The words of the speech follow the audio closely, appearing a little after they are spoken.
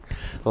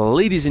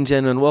Ladies and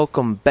gentlemen,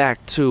 welcome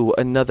back to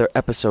another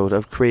episode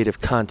of Creative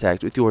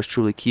Contact with yours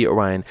truly, Kia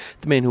Orion,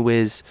 the man who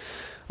is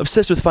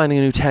obsessed with finding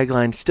a new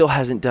tagline, still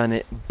hasn't done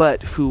it,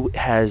 but who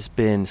has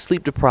been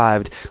sleep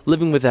deprived,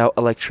 living without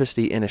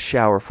electricity in a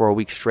shower for a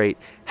week straight,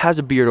 has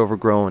a beard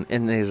overgrown,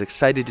 and is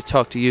excited to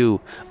talk to you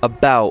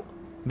about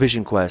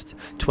Vision Quest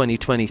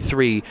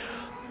 2023.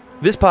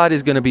 This pod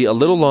is going to be a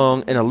little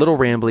long and a little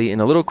rambly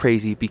and a little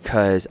crazy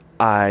because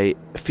I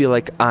feel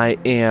like I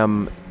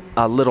am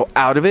a little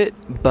out of it,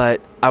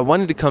 but I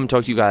wanted to come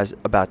talk to you guys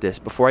about this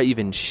before I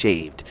even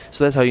shaved.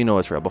 So that's how you know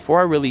it's real. Before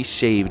I really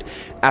shaved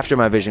after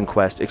my Vision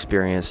Quest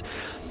experience,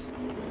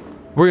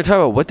 we're going to talk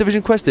about what the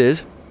Vision Quest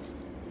is,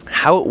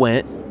 how it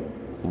went,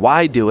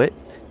 why do it,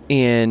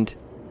 and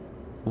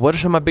what are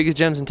some of my biggest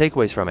gems and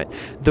takeaways from it.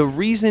 The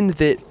reason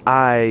that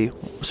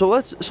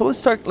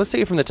let's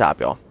take it from the top,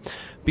 y'all,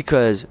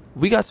 because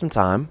we got some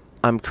time.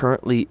 I'm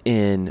currently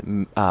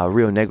in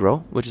Rio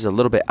Negro, which is a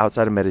little bit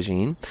outside of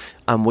Medellin.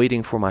 I'm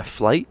waiting for my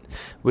flight,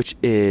 which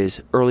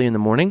is early in the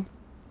morning.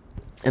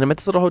 And I'm at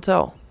this little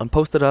hotel. I'm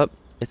posted up.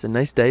 It's a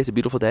nice day. It's a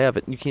beautiful day.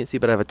 You can't see,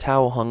 but I have a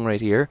towel hung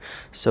right here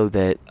so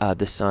that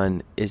the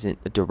sun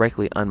isn't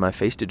directly on my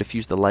face to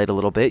diffuse the light a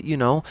little bit. You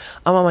know,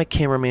 I'm on my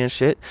cameraman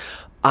shit.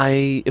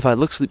 If I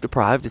look sleep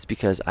deprived, it's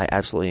because I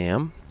absolutely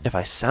am. If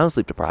I sound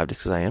sleep deprived,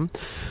 it's because I am.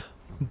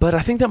 But I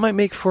think that might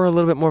make for a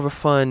little bit more of a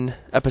fun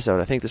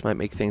episode. I think this might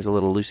make things a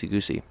little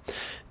loosey-goosey.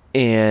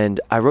 And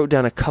I wrote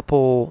down a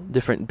couple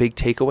different big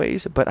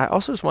takeaways, but I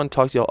also just want to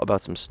talk to y'all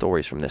about some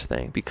stories from this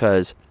thing,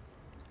 because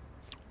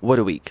what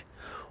a week.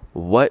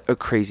 What a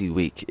crazy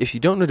week. If you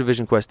don't know what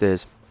Vision Quest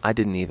is, I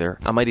didn't either.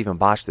 I might even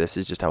botch this.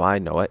 It's just how I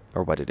know it,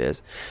 or what it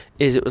is.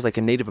 It was like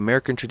a Native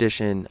American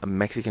tradition, a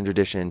Mexican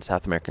tradition,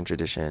 South American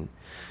tradition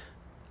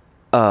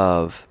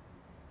of,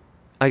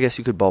 I guess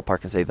you could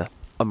ballpark and say, the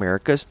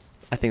Americas.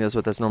 I think that's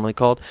what that's normally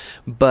called.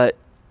 But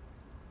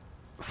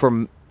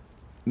for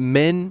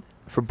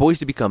boys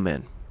to become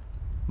men.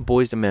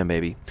 Boys to men,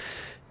 baby.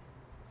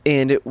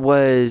 And it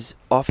was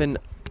often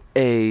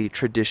a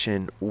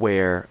tradition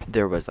where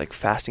there was like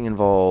fasting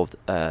involved,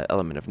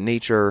 element of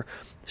nature,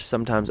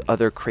 sometimes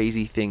other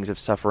crazy things of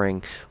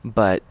suffering.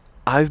 But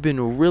I've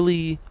been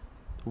really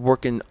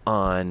working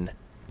on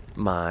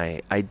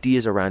my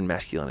ideas around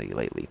masculinity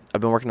lately.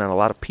 I've been working on a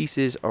lot of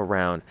pieces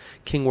around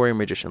King, Warrior,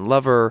 Magician,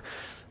 Lover.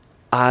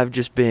 I've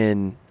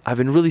been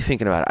really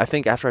thinking about it. I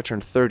think after I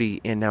turned 30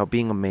 and now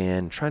being a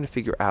man, trying to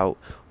figure out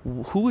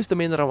who is the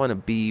man that I want to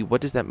be, what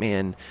does that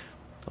man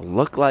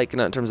look like,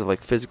 not in terms of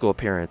like physical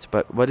appearance,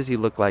 but what does he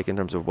look like in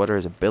terms of what are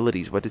his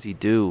abilities, what does he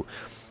do,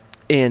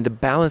 and the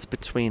balance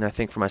between, I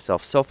think for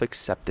myself,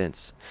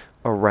 self-acceptance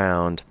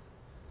around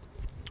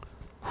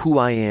who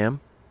I am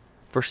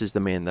versus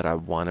the man that I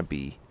want to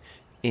be,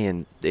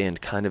 and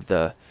kind of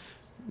the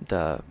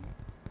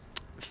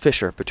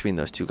fissure between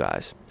those two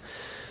guys.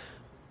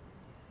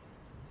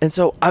 And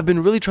so I've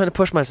been really trying to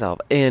push myself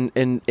and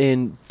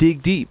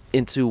dig deep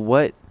into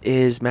what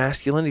is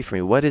masculinity for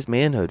me, what is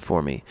manhood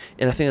for me.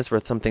 And I think that's where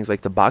some things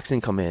like the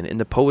boxing come in, and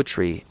the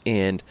poetry,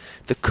 and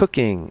the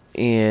cooking,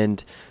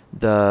 and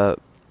the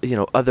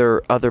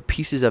other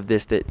pieces of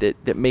this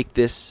that make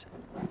this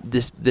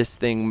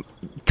thing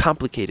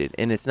complicated.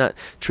 And it's not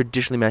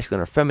traditionally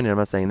masculine or feminine, I'm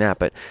not saying that,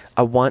 but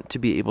I want to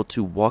be able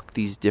to walk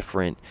these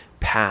different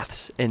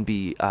paths and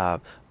be a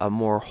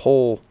more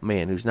whole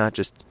man who's not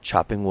just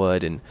chopping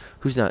wood and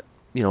who's not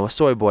a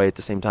soy boy at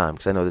the same time,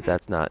 because I know that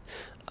that's not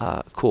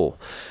cool,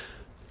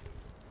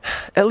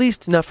 at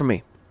least not for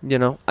me.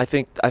 I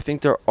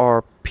think there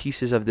are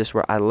pieces of this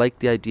where I like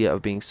the idea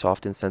of being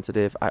soft and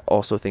sensitive. I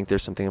also think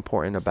there's something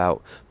important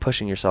about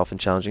pushing yourself and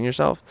challenging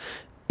yourself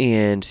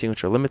and seeing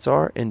what your limits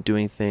are and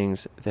doing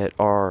things that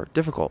are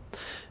difficult.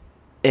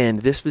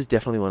 And this was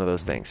definitely one of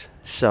those things.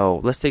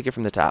 So let's take it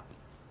from the top.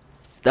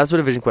 That's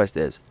what a Vision Quest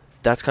is.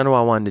 That's kind of why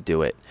I wanted to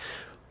do it.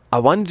 I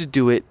wanted to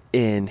do it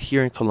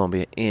here in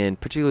Colombia, and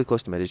particularly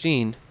close to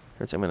Medellin.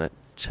 So I'm going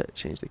to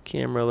change the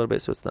camera a little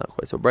bit so it's not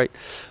quite so bright.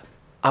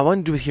 I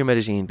wanted to do it here in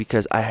Medellin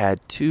because I had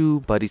two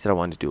buddies that I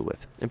wanted to do it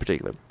with, in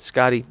particular,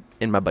 Scotty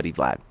and my buddy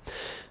Vlad.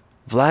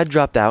 Vlad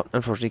dropped out,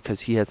 unfortunately,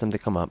 because he had something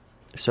come up.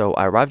 So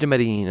I arrived in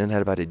Medellin and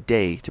had about a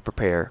day to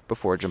prepare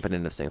before jumping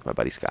into this thing with my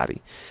buddy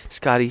Scotty.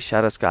 Scotty,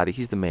 shout out Scotty,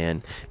 he's the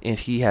man, and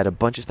he had a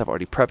bunch of stuff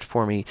already prepped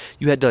for me.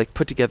 You had to like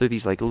put together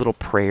these like little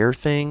prayer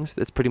things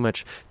that's pretty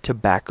much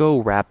tobacco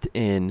wrapped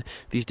in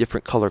these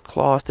different color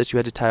cloths that you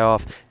had to tie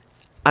off.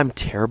 I'm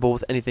terrible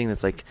with anything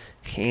that's like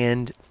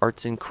hand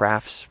arts and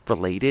crafts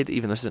related,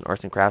 even though this isn't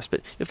arts and crafts,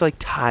 but you have to like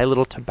tie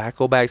little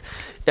tobacco bags.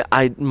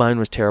 Mine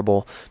was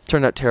terrible,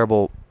 turned out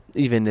terrible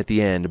even at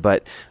the end,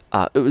 but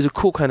it was a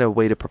cool kind of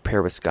way to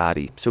prepare with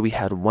Scotty. So we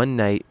had one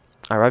night.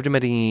 I arrived in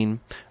Medellin.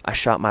 I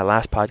shot my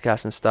last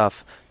podcast and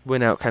stuff.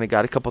 Went out, kind of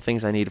got a couple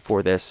things I needed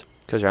for this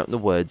because you're out in the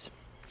woods.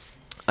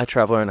 I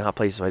travel around hot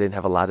places, so I didn't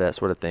have a lot of that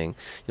sort of thing,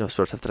 sort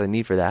of stuff that I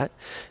need for that.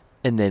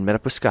 And then met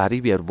up with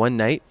Scotty. We had one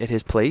night at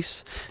his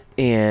place,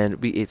 and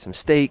we ate some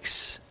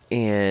steaks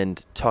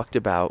and talked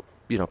about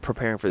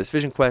preparing for this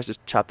Vision Quest.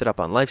 Just chopped it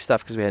up on life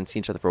stuff because we hadn't seen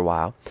each other for a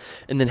while,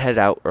 and then headed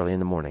out early in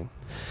the morning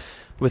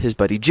with his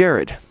buddy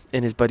Jared.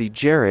 and his buddy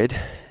Jared,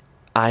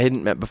 I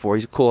hadn't met before.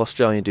 He's a cool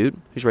Australian dude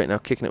who's right now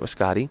kicking it with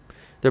Scotty.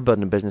 They're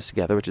building a business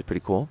together, which is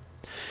pretty cool.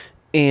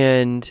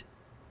 And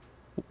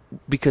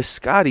because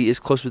Scotty is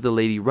close with the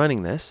lady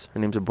running this, her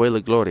name's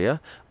Abuela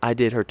Gloria. I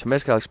did her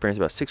Temescal experience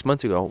about 6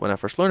 months ago when I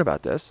first learned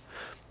about this.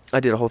 I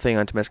did a whole thing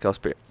on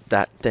Temescal,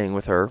 that thing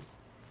with her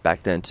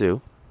back then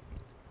too.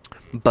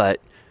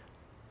 But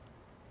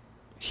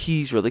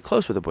he's really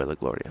close with Abuela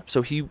Gloria.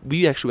 So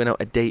we actually went out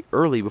a day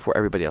early before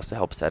everybody else to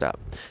help set up.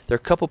 There are a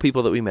couple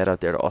people that we met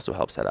out there to also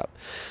help set up.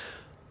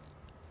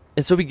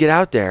 And so we get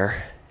out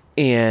there,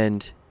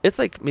 and it's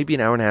like maybe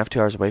an hour and a half,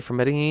 2 hours away from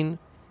Medellin.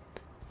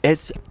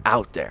 It's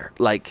out there.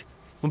 Like,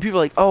 when people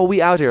are like, oh,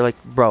 we out here,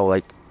 like, bro,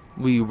 like,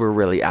 we were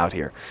really out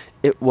here.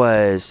 It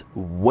was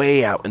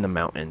way out in the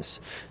mountains.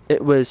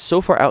 It was so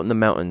far out in the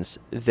mountains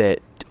that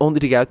only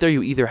to get out there,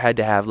 you either had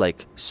to have,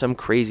 like, some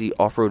crazy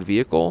off-road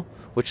vehicle,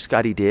 which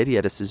Scotty did. He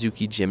had a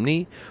Suzuki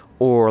Jimny,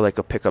 or like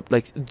a pickup.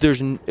 Like,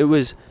 it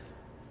was,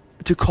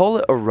 to call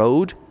it a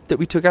road that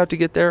we took out to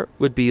get there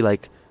would be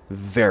like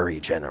very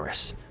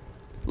generous.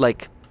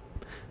 Like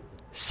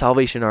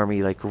Salvation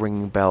Army, like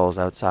ringing bells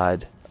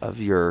outside of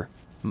your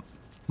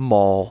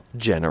mall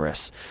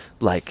generous.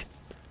 Like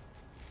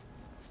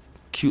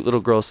cute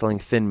little girls selling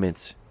Thin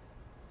Mints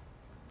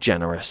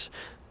generous.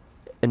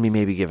 And me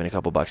maybe giving a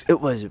couple bucks. It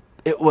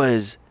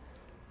was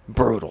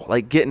brutal.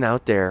 Like getting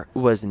out there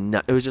was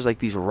not, it was just like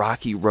these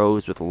rocky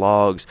roads with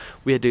logs.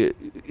 We had to,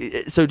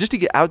 so just to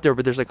get out there,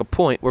 but there's like a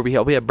point where we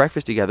had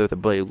breakfast together with a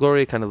Abuela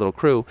Gloria kind of little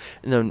crew,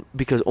 and then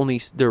because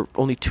there are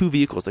only two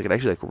vehicles that could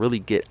actually like really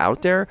get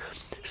out there,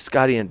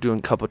 Scotty ended up doing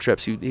a couple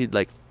trips. He'd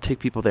like take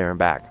people there and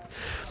back,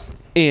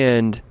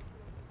 and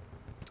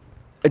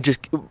it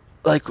just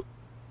like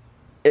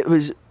it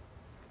was.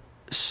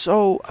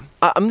 So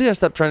I'm gonna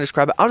stop trying to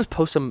describe it. I'll just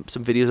post some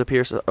videos up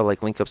here, or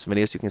like link up some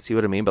videos so you can see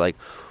what I mean. But like,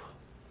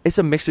 it's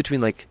a mix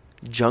between like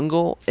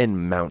jungle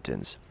and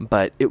mountains,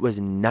 but it was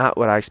not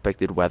what I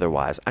expected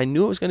weather-wise. I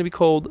knew it was going to be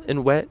cold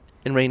and wet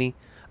and rainy.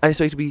 I didn't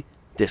expect it to be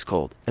this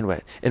cold and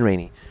wet and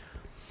rainy.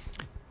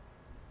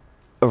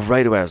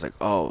 Right away, I was like,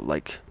 oh,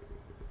 like,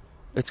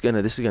 this is going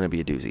to be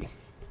a doozy.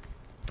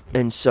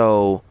 And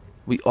so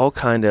we all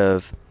kind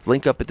of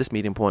link up at this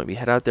meeting point. We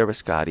head out there with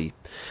Scotty,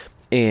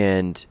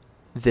 and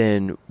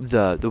then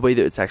the way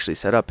that it's actually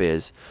set up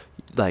is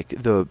like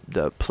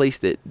the place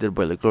that the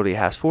Abuela Gloria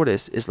has for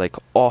this is like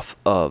off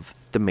of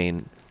the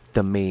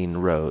main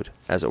road,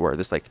 as it were,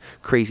 this like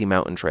crazy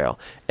mountain trail,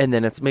 and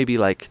then it's maybe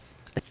like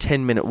a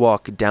 10-minute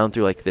walk down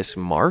through like this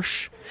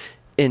marsh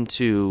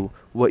into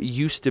what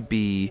used to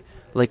be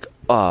like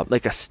I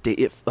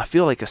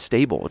feel like a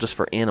stable just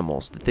for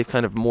animals that they've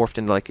kind of morphed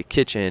into like a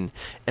kitchen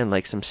and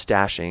like some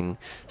stashing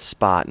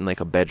spot and like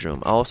a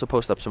bedroom. I'll also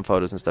post up some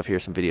photos and stuff here,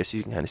 some videos, so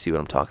you can kind of see what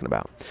I'm talking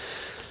about.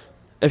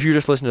 If you're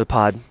just listening to the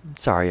pod,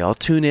 sorry, y'all,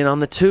 tune in on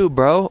the tube,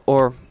 bro,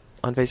 or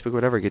on Facebook,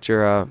 whatever. Get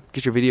your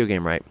video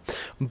game right.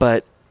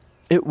 But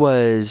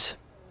it's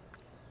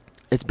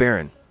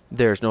barren.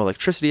 There's no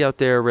electricity out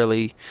there,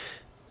 really.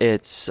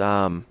 It's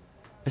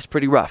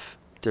pretty rough.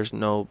 There's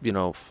no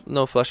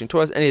flushing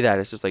toilets, any of that.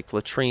 It's just like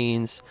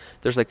latrines.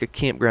 There's like a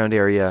campground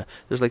area.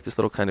 There's like this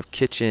little kind of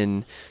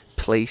kitchen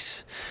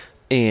place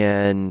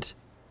and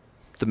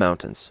the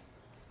mountains.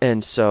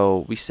 And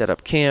so we set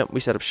up camp. We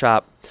set up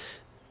shop.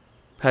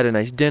 Had a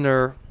nice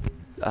dinner.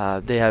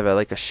 They have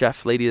a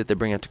chef lady that they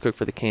bring out to cook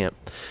for the camp,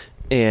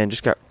 and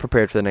just got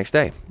prepared for the next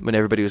day when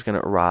everybody was going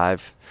to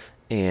arrive.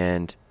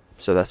 And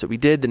so that's what we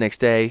did the next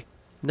day.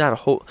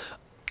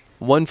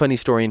 One funny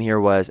story in here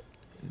was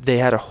they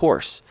had a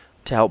horse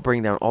to help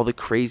bring down all the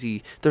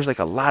crazy. There's like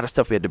a lot of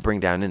stuff we had to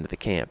bring down into the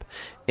camp,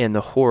 and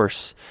the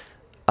horse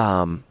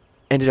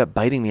ended up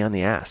biting me on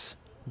the ass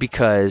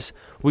because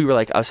we were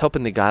like, I was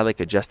helping the guy like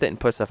adjust it and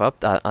put stuff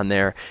up on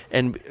there,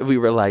 and we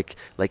were like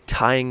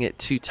tying it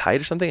too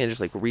tight or something, and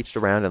just like reached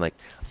around and like,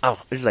 oh,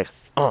 it just like,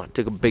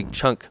 took a big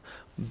chunk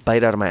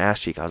bite out of my ass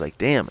cheek. I was like,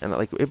 damn, and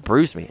like it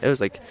bruised me. It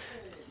was like,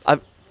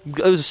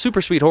 it was a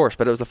super sweet horse,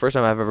 but it was the first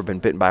time I've ever been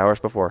bitten by a horse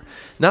before.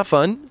 Not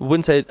fun.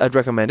 Wouldn't say I'd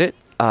recommend it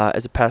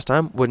as a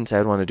pastime. Wouldn't say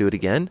I'd want to do it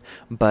again,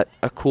 but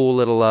a cool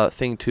little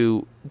thing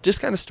to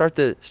just kind of start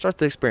the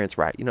experience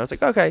right. It's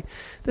like, okay,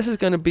 this is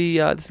gonna be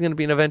an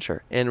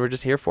adventure, and we're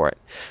just here for it.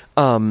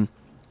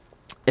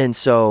 And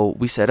so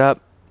we set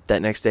up.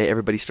 That next day,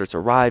 everybody starts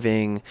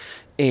arriving,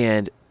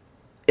 and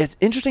it's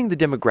interesting, the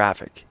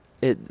demographic.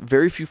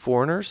 Very few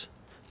foreigners,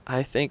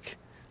 I think.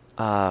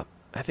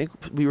 I think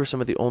we were some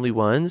of the only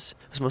ones.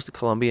 It was mostly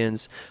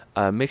Colombians,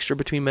 a mixture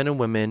between men and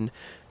women,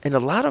 and a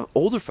lot of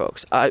older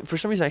folks. For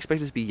some reason, I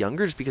expected it to be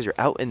younger just because you're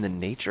out in the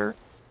nature.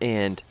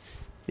 And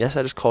yes,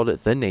 I just called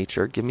it the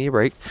nature. Give me a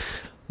break.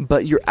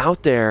 But you're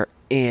out there,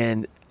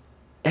 and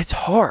it's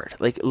hard.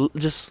 Like,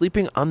 just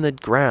sleeping on the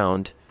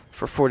ground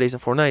for 4 days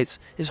and 4 nights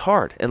is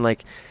hard. And,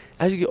 like,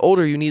 as you get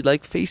older, you need,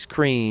 like, face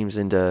creams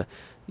and,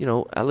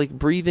 like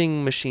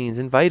breathing machines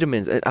and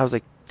vitamins. And I was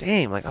like,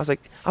 damn. Like,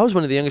 I was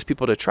one of the youngest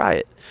people to try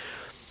it.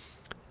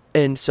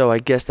 And so I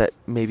guess that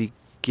maybe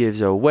gives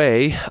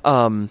away.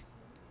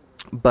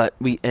 But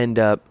we end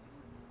up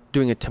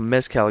doing a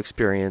Temescal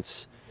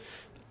experience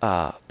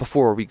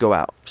before we go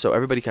out. So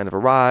everybody kind of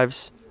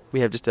arrives. We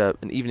have just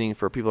an evening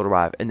for people to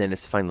arrive, and then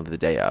it's finally the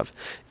day of.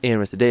 And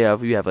when it's the day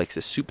of, you have like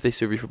this soup they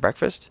serve you for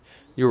breakfast.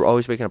 You're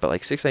always waking up at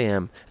like 6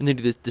 a.m. and then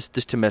do this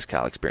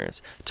Temazcal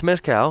experience.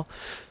 Temazcal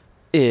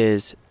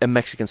is a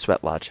Mexican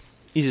sweat lodge.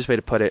 Easiest way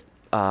to put it.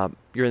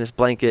 You're in this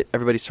blanket,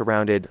 everybody's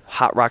surrounded,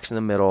 hot rocks in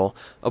the middle,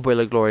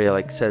 Abuela Gloria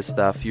like says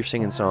stuff, you're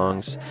singing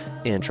songs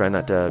and trying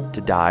not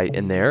to die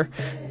in there.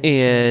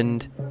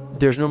 And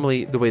there's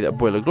normally, the way that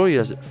Abuela Gloria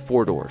does it,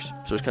 4 doors.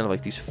 So it's kind of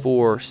like these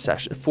 4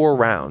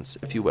 rounds,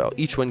 if you will,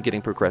 each one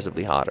getting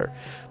progressively hotter.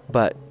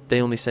 But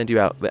they only send you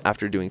out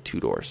after doing 2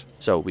 doors.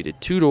 So we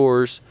did 2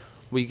 doors.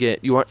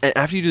 And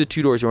after you do the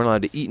 2 doors, you aren't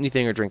allowed to eat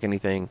anything or drink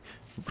anything,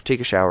 take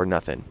a shower,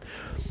 nothing.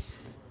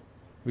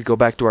 We go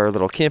back to our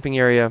little camping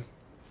area,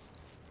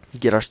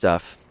 get our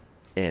stuff,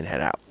 and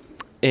head out.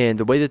 And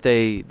the way that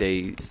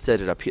they set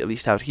it up here, at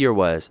least out here,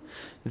 was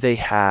they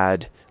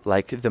had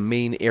like the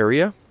main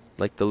area,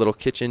 like the little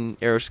kitchen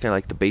area, kind of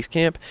like the base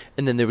camp,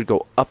 and then they would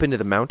go up into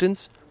the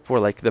mountains for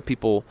like the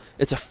people.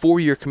 It's a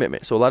 4-year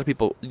commitment, so a lot of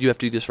people, you have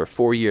to do this for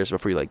 4 years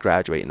before you like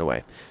graduate in a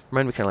way.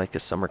 Remind me kind of like a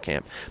summer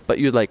camp, but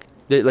you'd like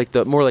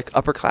the more like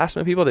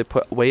upperclassmen people, they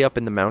put way up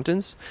in the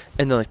mountains,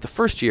 and then like the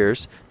first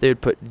years they would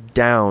put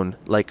down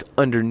like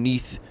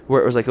underneath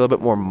where it was like a little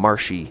bit more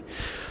marshy.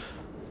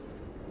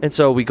 And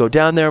so we go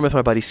down there with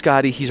my buddy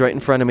Scotty. He's right in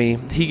front of me.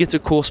 He gets a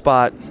cool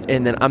spot,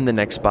 and then I'm the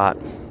next spot.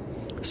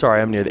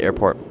 Sorry, I'm near the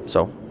airport,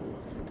 so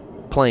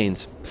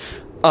planes.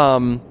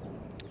 And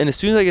as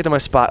soon as I get to my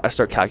spot, I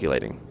start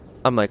calculating.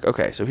 I'm like,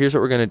 okay, so here's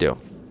what we're going to do.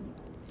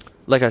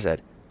 Like I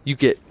said, you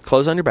get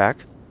clothes on your back,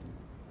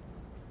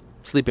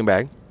 sleeping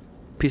bag,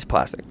 piece of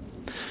plastic.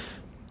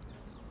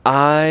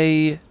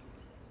 I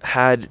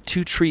had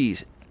 2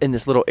 trees in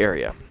this little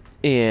area,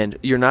 and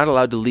you're not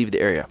allowed to leave the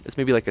area. It's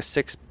maybe like a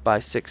 6 by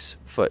 6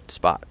 foot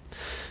spot,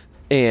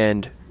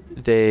 and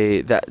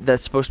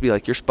that's supposed to be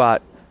like your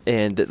spot,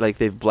 and like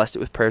they've blessed it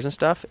with prayers and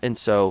stuff, and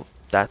so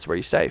that's where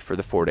you stay for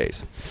the 4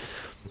 days.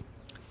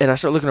 And I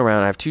start looking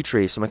around. I have 2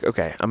 trees, so I'm like,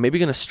 okay, I'm maybe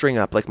gonna string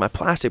up like my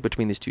plastic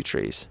between these 2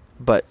 trees,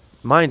 but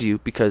mind you,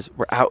 because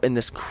we're out in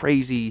this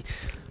crazy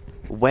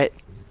wet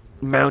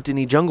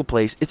mountainy jungle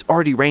place, it's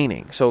already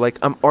raining, so like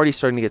I'm already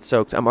starting to get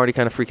soaked. I'm already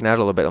kind of freaking out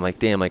a little bit. I'm like,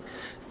 damn, like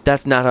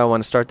that's not how I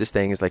want to start this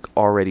thing, is like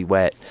already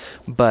wet.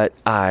 But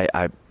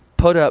I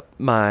put up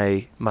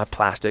my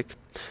plastic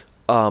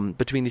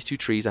between these 2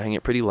 trees. I hang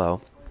it pretty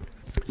low,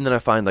 and then I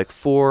find like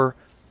 4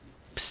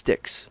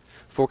 sticks,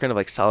 4 kind of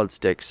like solid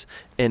sticks,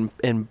 and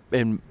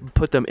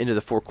put them into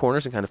the 4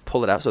 corners and kind of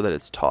pull it out so that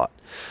it's taut.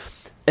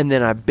 And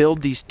then I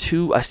build these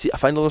 2. I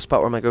find a little spot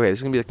where I'm like, okay, this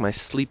is gonna be like my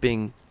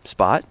sleeping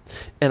spot,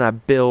 and I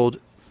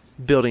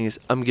building is,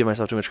 I'm giving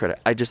myself too much credit.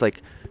 I just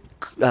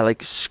I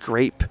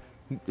scrape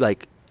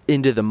like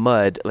into the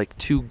mud like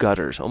 2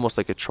 gutters, almost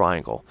like a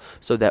triangle,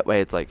 so that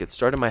way it's like it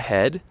started my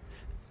head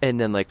and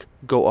then like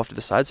go off to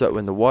the side, so that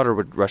when the water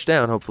would rush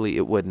down, hopefully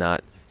it would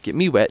not get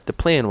me wet. The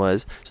plan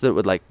was so that it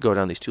would like go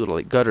down these 2 little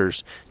like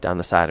gutters down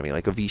the side of me,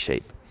 like a V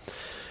shape.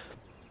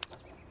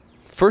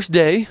 First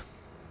day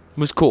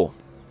was cool.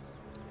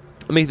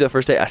 I make the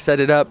first day, I set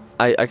it up,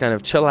 I kind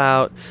of chill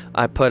out,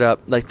 I put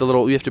up like the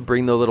little, you have to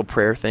bring the little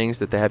prayer things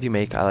that they have you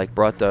make. I like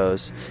brought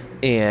those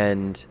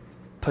and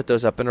put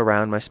those up and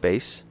around my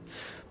space,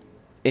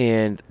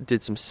 and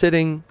did some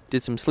sitting,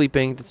 did some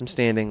sleeping, did some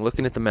standing,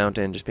 looking at the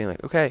mountain, just being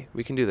like, okay,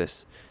 we can do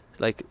this.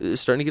 Like, it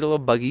was starting to get a little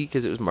buggy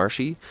because it was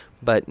marshy,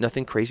 but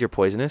nothing crazy or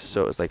poisonous.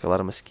 So it was like a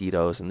lot of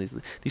mosquitoes and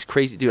these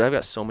crazy, dude, I've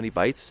got so many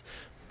bites.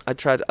 I'll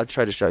try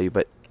to show you,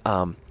 but there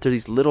are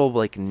these little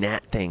like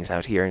gnat things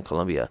out here in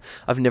Colombia.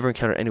 I've never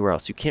encountered anywhere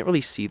else. You can't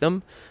really see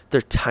them.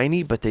 They're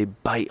tiny, but they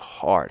bite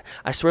hard.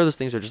 I swear those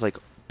things are just like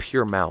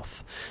pure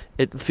mouth.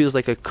 It feels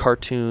like a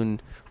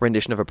cartoon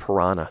rendition of a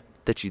piranha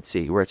that you'd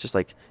see, where it's just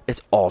like,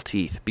 it's all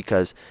teeth,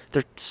 because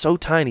they're so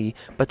tiny,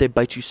 but they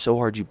bite you so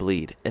hard you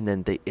bleed, and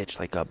then they itch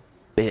like a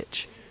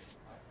bitch.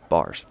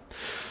 Bars.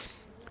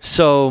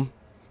 So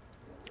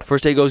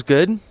first day goes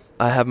good.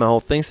 I have my whole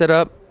thing set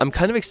up. I'm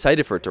kind of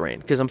excited for it to rain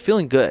because I'm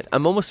feeling good.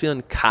 I'm almost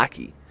feeling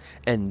cocky.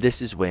 And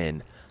this is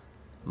when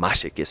my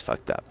shit gets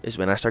fucked up, is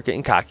when I start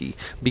getting cocky,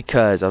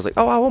 because I was like,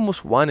 oh, I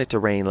almost want it to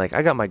rain. Like,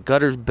 I got my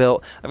gutters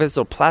built. I've got this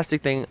little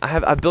plastic thing.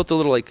 I built a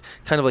little like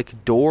kind of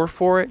like door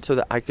for it so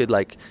that I could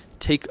like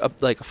take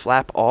up like a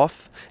flap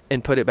off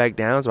and put it back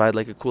down, so I had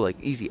like a cool like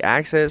easy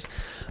access.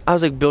 I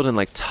was like building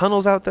like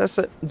tunnels out there.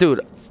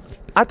 Dude,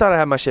 I thought I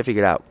had my shit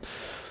figured out.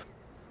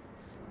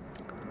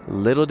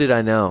 Little did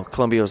I know,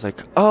 Colombia was like,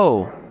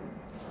 oh,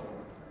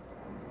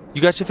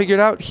 you got shit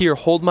figured out? Here,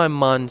 hold my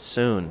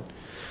monsoon.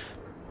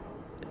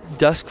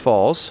 Dusk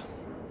falls,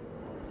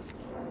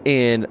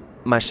 and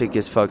my shit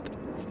gets fucked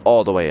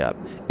all the way up.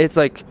 It's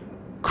like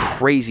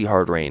crazy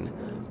hard rain.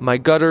 My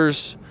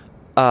gutters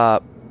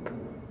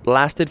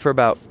lasted for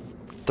about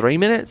 3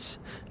 minutes,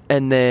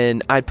 and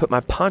then I put my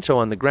poncho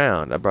on the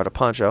ground. I brought a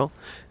poncho,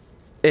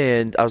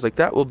 and I was like,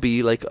 that'll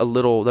be like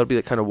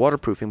kind of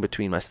waterproofing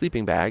between my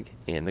sleeping bag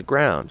and the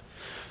ground.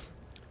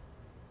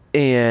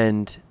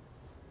 And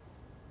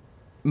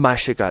my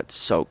shit got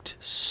soaked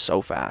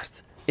so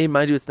fast. And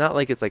mind you, it's not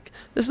like it's like,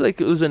 this is like,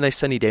 it was a nice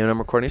sunny day when I'm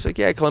recording. It's like,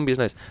 yeah, Columbia's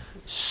nice.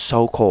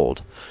 So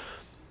cold.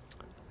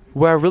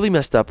 Where I really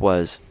messed up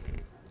was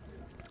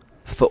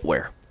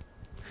footwear.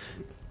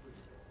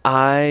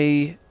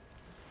 I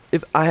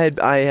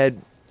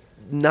had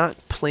not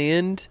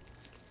planned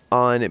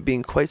on it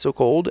being quite so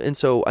cold, and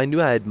so I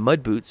knew I had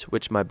mud boots,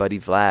 which my buddy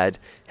Vlad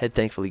had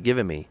thankfully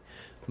given me.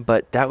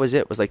 But that was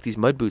it. Was like these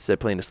mud boots that I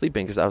planned to sleep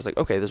in, because I was like,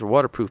 okay, those are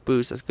waterproof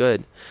boots, that's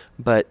good.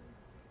 But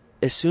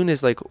as soon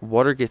as like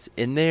water gets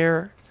in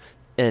there,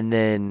 and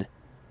then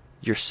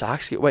your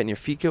socks get wet and your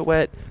feet get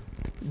wet,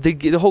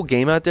 the whole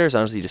game out there is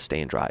honestly just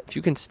staying dry. If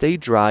you can stay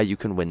dry, you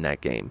can win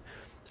that game.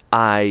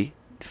 I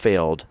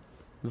failed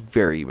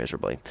very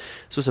miserably.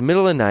 So it's the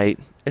middle of the night.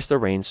 It's the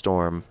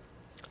rainstorm.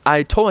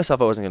 I told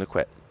myself I wasn't going to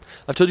quit.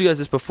 I've told you guys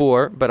this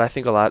before, but I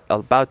think a lot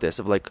about this,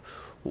 of like,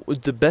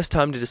 the best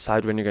time to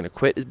decide when you're going to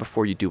quit is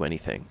before you do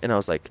anything. And I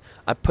was like,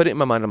 I put it in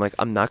my mind. I'm like,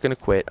 I'm not going to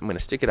quit. I'm going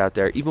to stick it out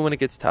there, even when it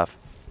gets tough.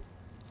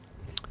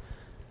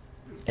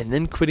 And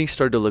then quitting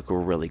started to look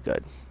really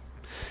good.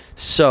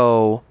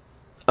 So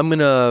we're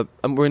gonna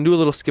do a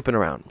little skipping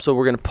around. So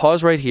we're gonna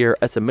pause right here.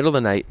 It's the middle of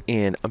the night,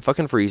 and I'm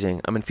fucking freezing.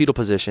 I'm in fetal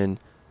position,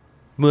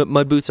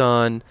 mud boots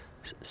on,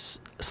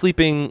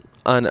 sleeping.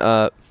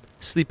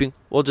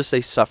 We'll just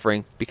say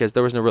suffering, because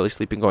there was no really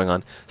sleeping going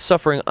on.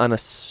 Suffering on a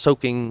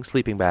soaking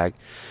sleeping bag,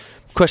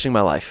 questioning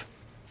my life.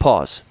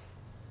 Pause.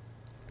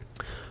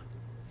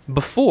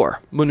 Before,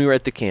 when we were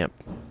at the camp,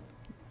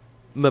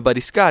 my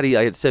buddy Scotty,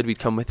 I had said we'd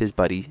come with his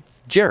buddy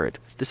Jared,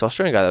 this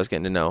Australian guy that I was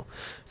getting to know,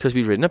 because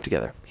we'd ridden up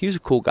together. He was a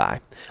cool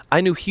guy.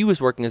 I knew he was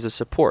working as a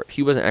support.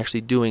 He wasn't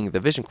actually doing the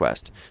Vision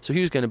Quest, so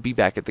he was going to be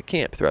back at the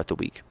camp throughout the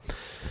week.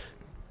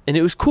 And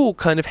it was cool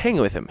kind of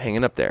hanging with him,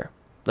 hanging up there,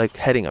 like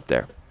heading up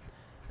there.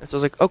 And so I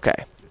was like,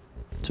 okay,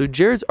 so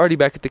Jared's already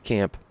back at the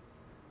camp.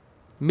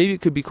 Maybe it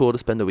could be cool to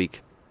spend the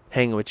week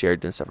hanging with Jared,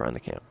 doing stuff around the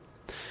camp.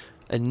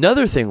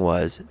 Another thing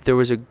was, there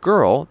was a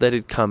girl that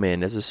had come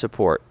in as a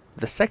support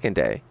the second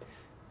day.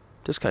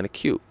 Just kind of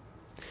cute.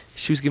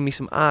 She was giving me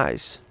some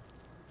eyes.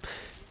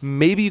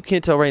 Maybe you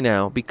can't tell right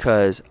now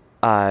because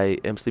I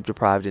am sleep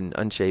deprived and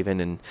unshaven,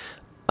 and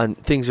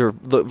things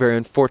look very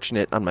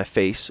unfortunate on my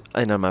face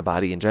and on my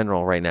body in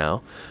general right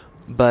now.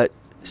 But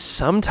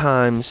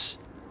sometimes,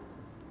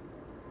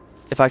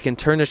 if I can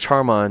turn the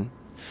charm on,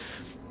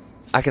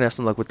 I can have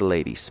some luck with the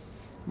ladies.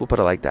 We'll put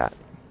it like that.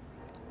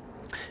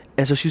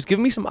 And so she was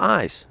giving me some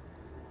eyes.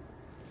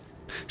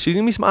 She was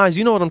giving me some eyes.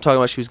 You know what I'm talking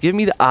about. She was giving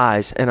me the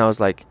eyes, and I was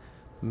like,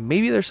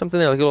 maybe there's something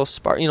there, like a little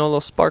spark, a little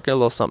spark and a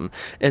little something.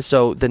 And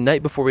so the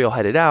night before we all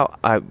headed out,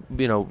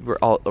 we're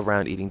all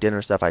around eating dinner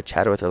and stuff. I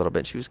chatted with her a little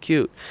bit. She was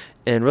cute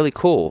and really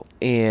cool.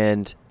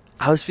 And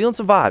I was feeling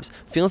some vibes,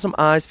 feeling some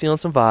eyes, feeling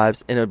some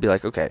vibes. And it would be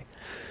like, okay,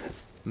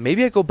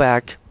 maybe I go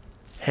back,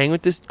 hang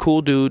with this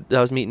cool dude that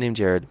I was meeting named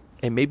Jared,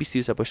 and maybe see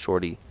what's up with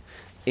Shorty,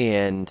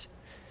 and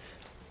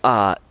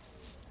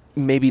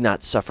maybe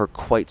not suffer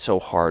quite so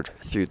hard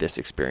through this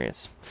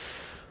experience.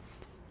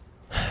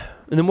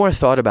 And the more I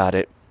thought about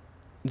it,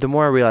 the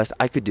more I realized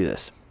I could do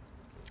this.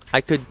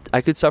 I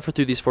could suffer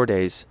through these 4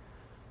 days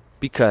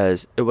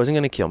because it wasn't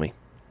going to kill me.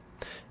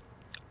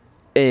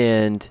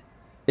 And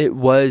it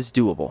was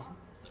doable.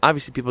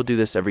 Obviously, people do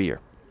this every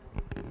year.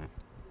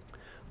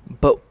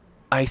 But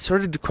I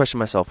started to question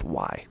myself,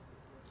 why?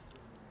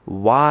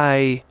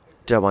 Why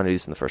did I want to do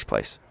this in the first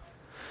place?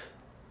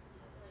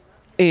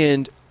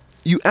 And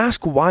you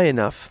ask why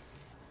enough,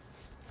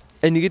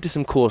 and you get to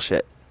some cool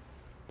shit.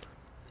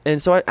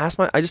 And so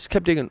I just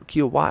kept digging,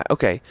 Keo, why?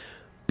 Okay.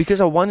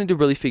 Because I wanted to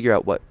really figure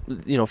out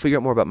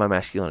more about my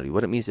masculinity,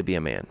 what it means to be a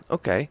man.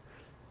 Okay,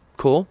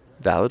 cool,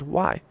 valid.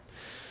 Why?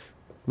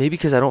 Maybe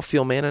because I don't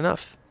feel man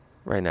enough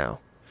right now,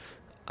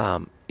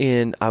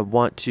 and I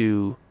want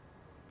to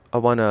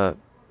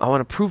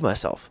prove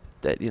myself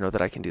that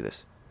that I can do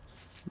this.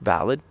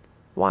 Valid.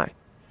 Why?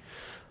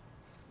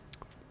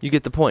 You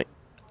get the point.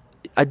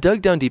 I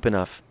dug down deep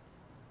enough,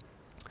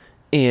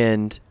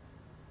 and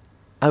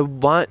I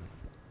want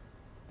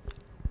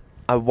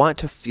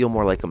to feel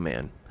more like a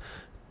man.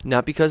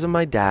 Not because of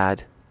my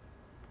dad.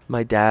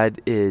 My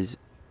dad he's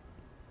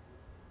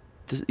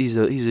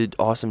an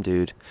awesome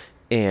dude,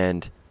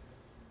 and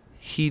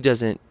he's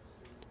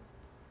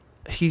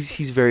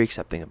very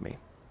accepting of me.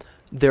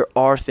 There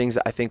are things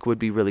that I think would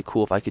be really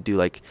cool if I could do,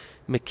 like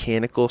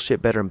mechanical shit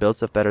better and build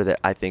stuff better, that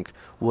I think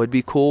would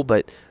be cool,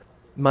 but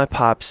my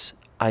pops,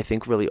 I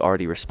think, really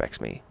already respects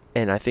me.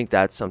 And I think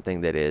that's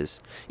something that is,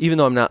 even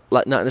though I'm not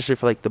necessarily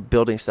for like the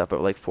building stuff,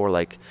 but like for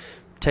like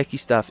techie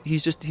stuff,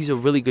 he's a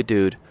really good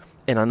dude.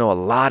 And I know a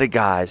lot of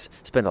guys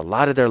spend a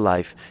lot of their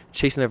life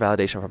chasing their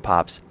validation from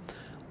pops.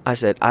 I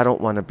said, I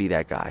don't want to be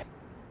that guy.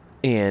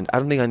 And I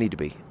don't think I need to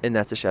be. And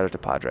that's a shout out to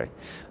Padre.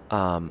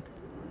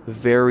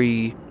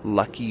 Very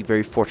lucky,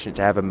 very fortunate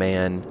to have a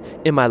man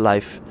in my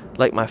life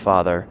like my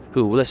father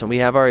who, listen, we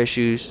have our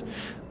issues.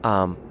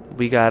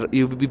 We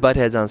butt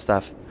heads on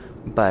stuff.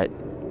 But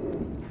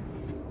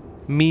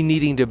me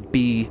needing to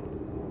be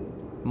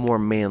more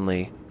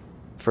manly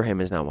for him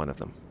is not one of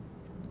them.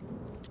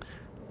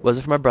 Was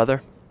it for my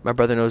brother? My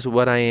brother knows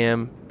what I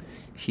am.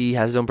 He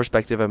has his own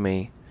perspective of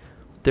me.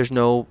 there's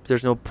no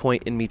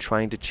point in me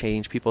trying to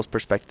change people's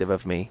perspective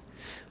of me,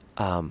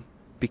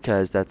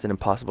 because that's an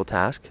impossible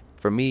task.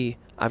 For me,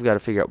 I've got to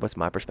figure out what's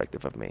my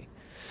perspective of me.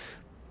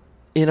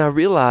 And I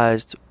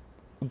realized,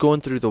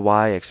 going through the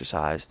why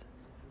exercise,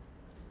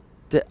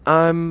 that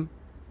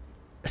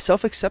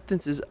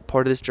self-acceptance is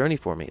part of this journey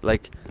for me.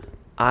 Like,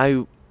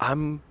 I'm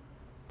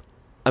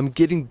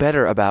getting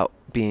better about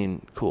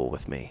being cool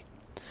with me.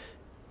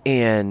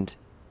 And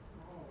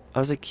I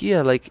was like,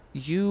 Kia, like,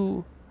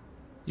 you're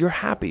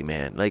happy,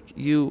 man. Like,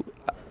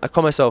 I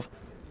call myself,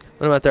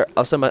 when I'm out there,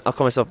 I'll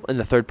call myself in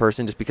the third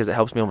person just because it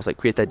helps me almost like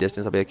create that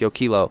distance. I'll be like, yo,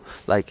 Kilo,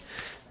 like,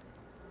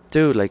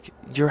 dude, like,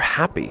 you're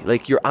happy.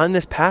 Like, you're on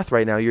this path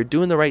right now. You're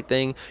doing the right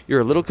thing. You're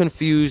a little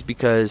confused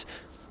because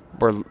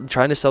we're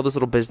trying to sell this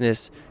little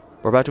business.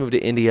 We're about to move to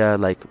India.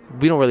 Like,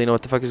 we don't really know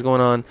what the fuck is going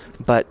on.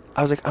 But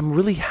I was like, I'm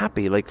really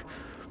happy. Like,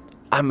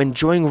 I'm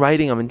enjoying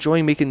writing. I'm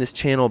enjoying making this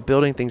channel,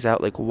 building things out.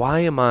 Like,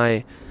 why am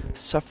I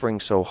suffering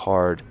so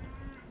hard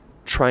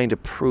trying to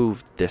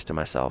prove this to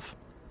myself?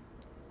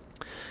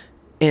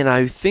 And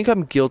I think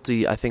I'm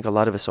guilty. I think a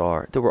lot of us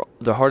are. That we're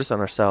the hardest on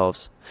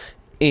ourselves.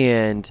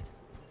 And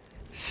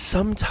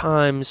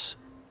sometimes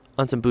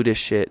on some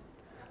Buddhist shit,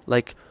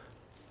 like,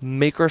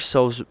 push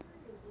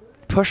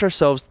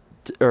ourselves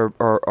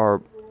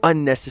or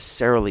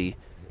unnecessarily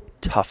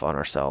tough on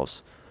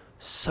ourselves.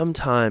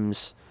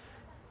 Sometimes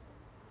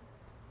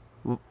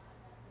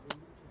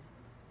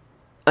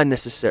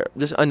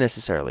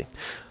unnecessarily.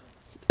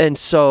 And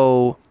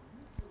so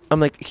I'm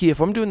like, hey, if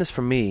I'm doing this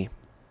for me,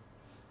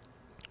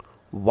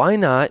 why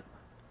not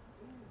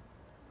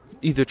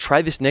either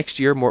try this next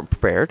year more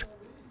prepared,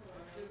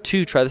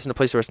 2, try this in a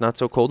place where it's not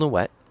so cold and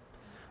wet,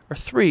 or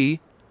 3,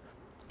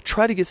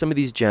 try to get some of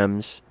these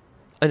gems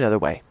another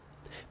way.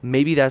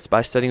 Maybe that's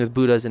by studying with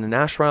Buddhas in an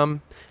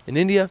ashram in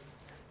India.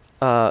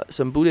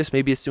 Some Buddhists,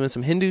 maybe it's doing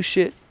some Hindu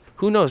shit.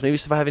 Who knows? Maybe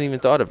stuff I haven't even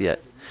thought of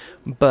yet.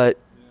 But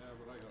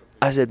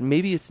I said,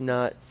 maybe it's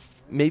not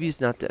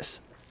this.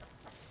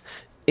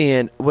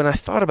 And when I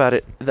thought about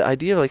it, the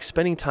idea of like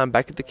spending time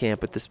back at the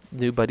camp with this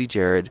new buddy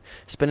Jared,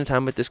 spending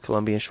time with this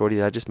Colombian shorty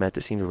that I just met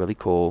that seemed really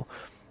cool,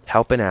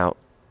 helping out,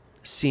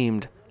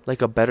 seemed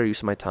like a better use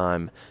of my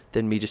time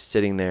than me just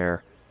sitting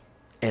there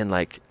and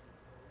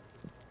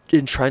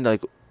trying to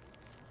like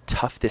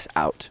tough this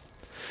out.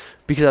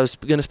 Because I was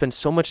going to spend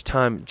so much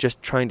time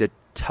just trying to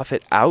tough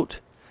it out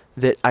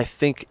that I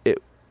think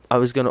I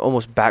was going to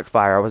almost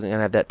backfire. I wasn't going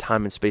to have that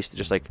time and space to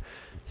just like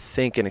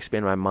think and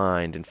expand my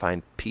mind and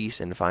find peace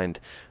and find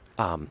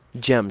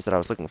gems that I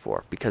was looking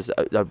for, because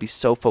I'd be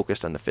so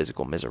focused on the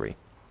physical misery.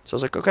 So I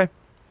was like, okay,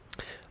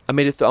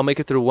 I'll make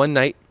it through one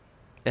night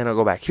and I'll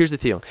go back. Here's the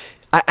deal.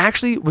 I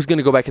actually was going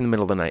to go back in the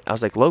middle of the night. I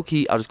was like, low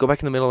key, I'll just go back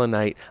in the middle of the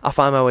night. I'll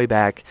find my way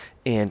back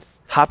and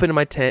hop into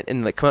my tent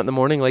and like come out in the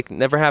morning. Like,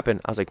 never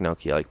happened. I was like, no,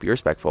 Kia, like, be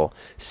respectful.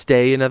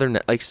 Stay another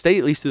night, like stay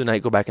at least through the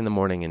night, go back in the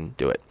morning and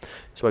do it.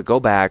 So I go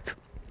back,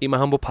 eat my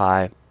humble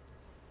pie,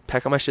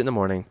 pack up my shit in the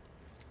morning.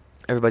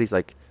 Everybody's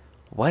like,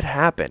 what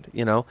happened?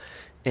 You know?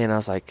 And I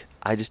was like,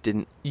 I just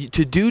didn't,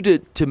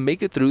 to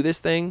make it through this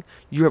thing,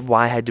 your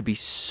why had to be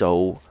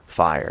so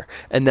fire.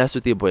 And that's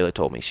what the abuela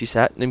told me. She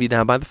sat me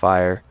down by the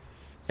fire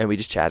and we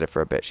just chatted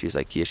for a bit. She's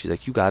like, Kia, she's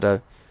like,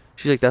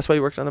 that's why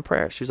you worked on the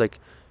prayer. She's like,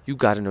 you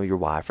got to know your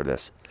why for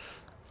this.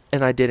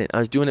 And I didn't. I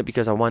was doing it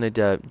because I wanted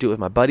to do it with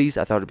my buddies.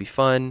 I thought it'd be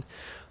fun.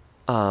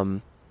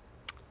 Not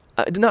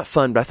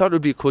fun, but I thought it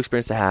would be a cool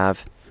experience to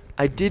have.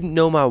 I didn't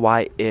know my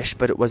why-ish,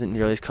 but it wasn't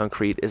nearly as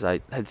concrete as I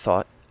had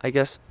thought, I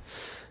guess.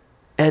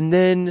 And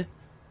then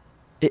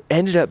it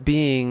ended up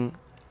being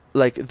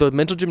like the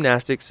mental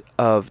gymnastics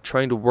of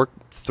trying to work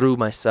through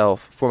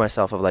for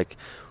myself, of like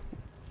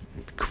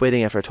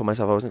quitting after I told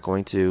myself I wasn't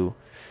going to,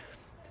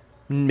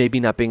 maybe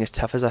not being as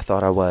tough as I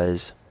thought I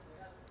was,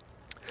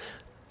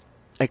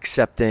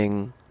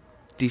 accepting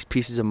these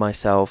pieces of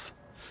myself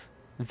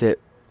that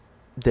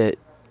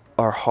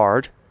are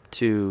hard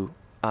to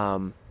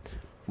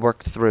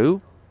work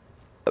through,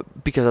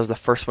 because I was the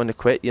first one to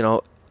quit, you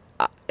know,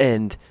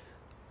 and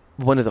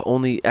one of the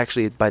only,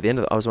 actually by the end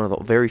of I was one of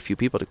the very few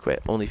people to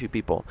quit, only a few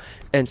people.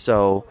 And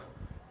so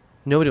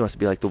nobody wants to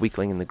be like the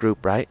weakling in the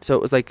group, right? So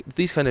it was like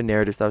these kind of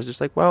narratives that I was just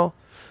like, well,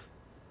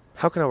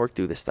 how can I work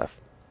through this stuff?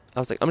 I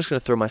was like, I'm just going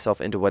to throw myself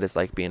into what it's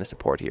like being a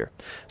support here.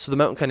 So the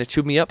mountain kind of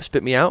chewed me up,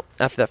 spit me out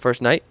after that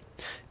first night.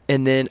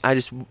 And then I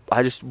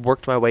just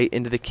worked my way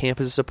into the camp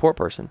as a support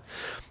person.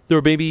 There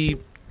were maybe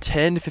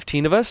 10 to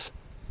 15 of us,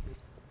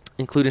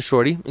 including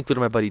Shorty,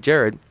 including my buddy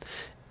Jared.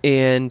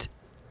 And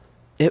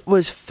it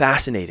was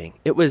fascinating.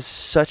 It was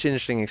such an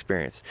interesting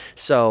experience.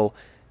 So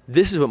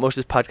this is what most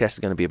of this podcast is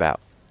going to be about,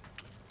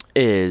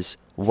 is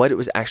what it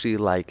was actually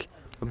like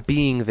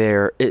being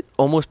there. It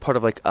almost part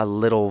of like a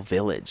little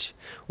village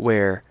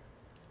where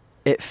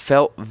it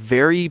felt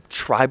very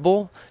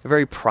tribal,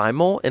 very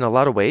primal in a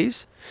lot of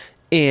ways.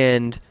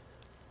 And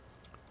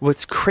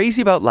what's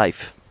crazy about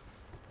life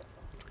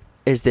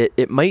is that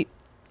it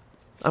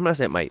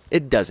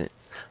doesn't.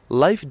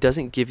 Life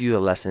doesn't give you the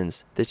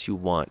lessons that you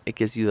want. It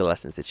gives you the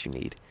lessons that you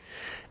need.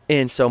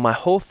 And so my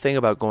whole thing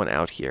about going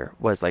out here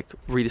was like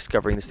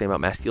rediscovering this thing about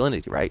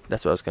masculinity, right?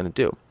 That's what I was going to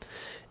do.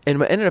 And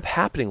what ended up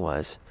happening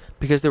was,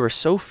 because there were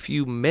so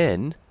few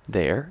men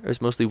there, it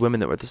was mostly women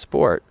that were at the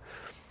sport,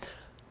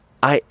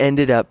 they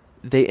ended up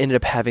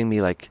having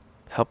me like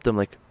help them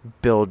like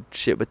build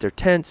shit with their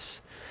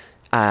tents.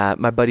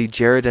 My buddy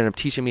Jared ended up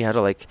teaching me how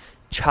to like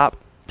chop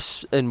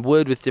and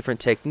wood with different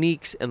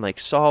techniques and like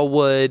saw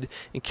wood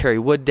and carry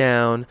wood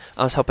down.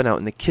 I was helping out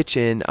in the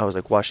kitchen. I was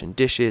like washing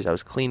dishes. I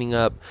was cleaning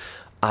up.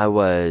 I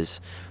was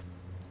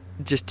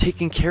just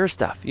taking care of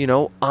stuff,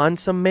 on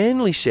some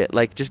manly shit,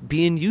 like just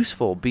being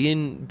useful,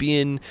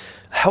 being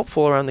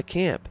helpful around the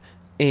camp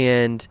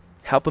and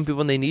helping people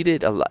when they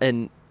needed a lot.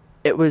 And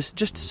it was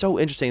just so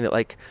interesting that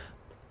like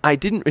it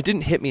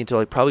didn't hit me until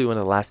like probably one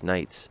of the last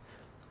nights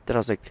that I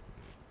was like,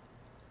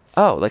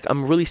 oh, like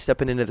I'm really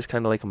stepping into this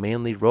kind of like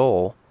manly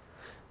role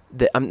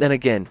that then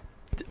again,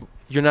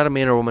 you're not a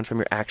man or a woman from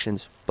your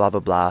actions, blah, blah,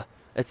 blah.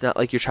 It's not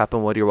like you're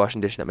chopping wood or you're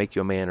washing dishes that make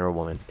you a man or a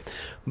woman.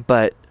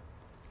 But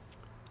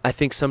I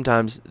think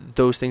sometimes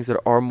those things that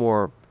are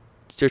more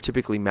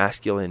stereotypically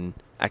masculine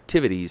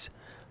activities,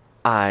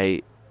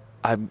 I'm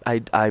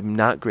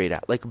not great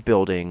at, like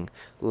building,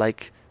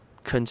 like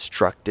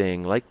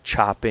constructing, like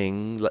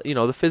chopping,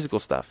 the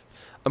physical stuff.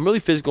 I'm really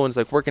physical and it's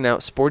like working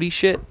out, sporty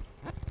shit,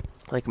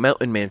 like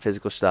mountain man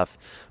physical stuff.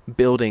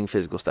 Building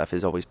physical stuff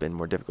has always been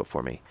more difficult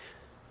for me.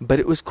 But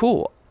it was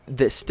cool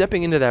that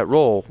stepping into that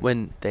role,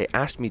 when they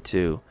asked me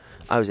to,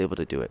 I was able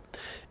to do it.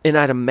 And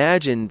I'd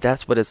imagine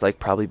that's what it's like,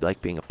 probably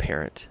like being a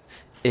parent,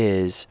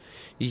 is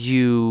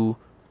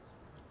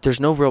there's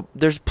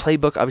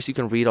playbook. Obviously you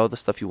can read all the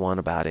stuff you want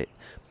about it,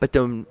 but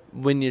then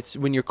when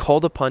you're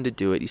called upon to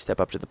do it, you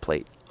step up to the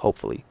plate,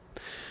 hopefully.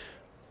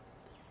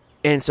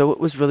 And so it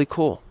was really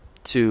cool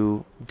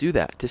to do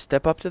that, to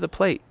step up to the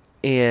plate.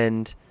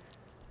 And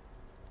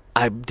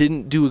I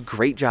didn't do a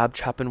great job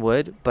chopping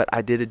wood, but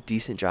I did a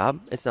decent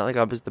job. It's not like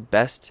I was the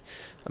best.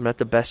 I'm not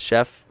the best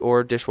chef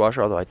or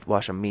dishwasher, although I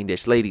wash a mean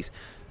dish. Ladies,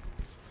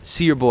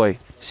 see your boys.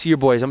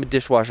 I'm a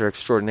dishwasher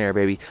extraordinaire,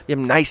 baby.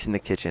 I'm nice in the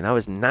kitchen.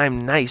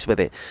 I'm nice with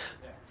it.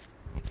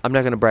 I'm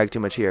not going to brag too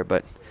much here,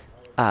 but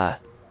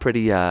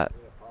pretty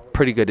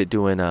good at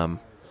doing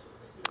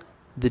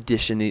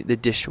the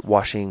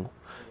dishwashing,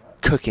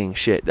 cooking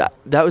shit.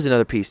 That was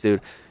another piece, dude.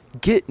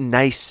 Get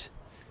nice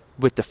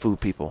with the food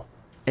people.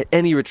 At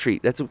any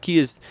retreat, that's what key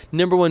is.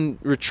 Number one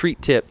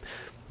retreat tip: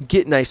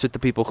 get nice with the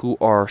people who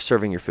are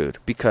serving your food,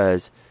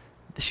 because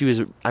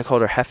I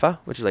called her Jefa,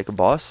 which is like a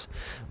boss,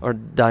 or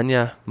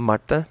Doña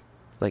Marta,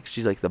 like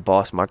she's like the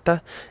boss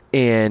Marta,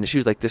 and she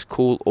was like this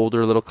cool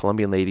older little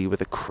Colombian lady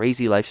with a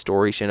crazy life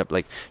story. She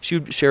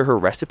would share her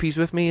recipes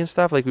with me and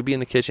stuff. Like we'd be in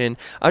the kitchen,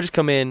 I'd just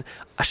come in.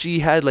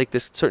 She had like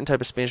this certain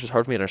type of Spanish that was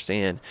hard for me to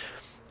understand.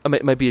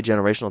 It might be a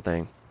generational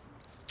thing,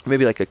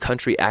 maybe like a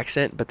country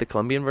accent, but the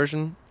Colombian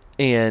version.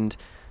 And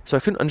so I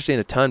couldn't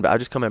understand a ton, but I'd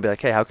just come in and be like,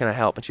 hey, how can I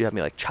help? And she'd have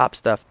me like chop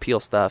stuff, peel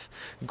stuff,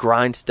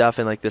 grind stuff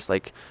in like this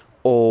like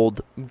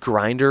old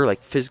grinder,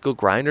 like physical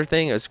grinder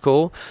thing. It was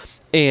cool.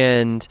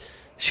 And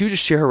she would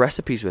just share her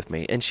recipes with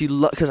me. And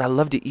because I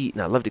love to eat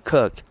and I love to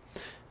cook,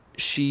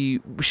 she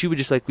would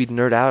just like, we'd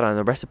nerd out on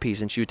the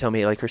recipes, and she would tell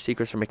me like her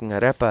secrets for making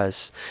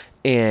arepas,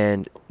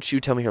 and she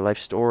would tell me her life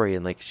story.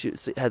 And like she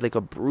had like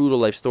a brutal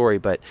life story,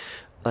 but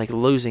like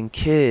losing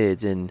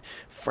kids and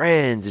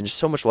friends and just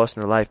so much loss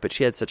in her life, but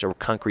she had such a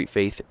concrete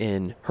faith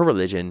in her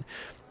religion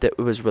that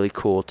it was really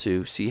cool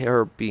to see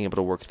her being able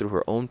to work through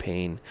her own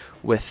pain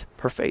with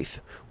her faith,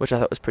 which I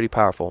thought was pretty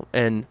powerful.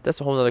 And that's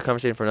a whole other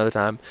conversation for another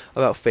time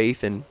about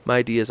faith and my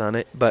ideas on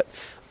it, but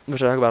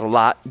which I talk about a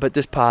lot. But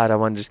this pod, I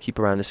want to just keep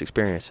around this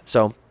experience.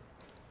 So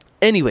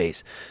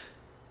anyways,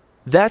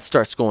 that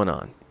starts going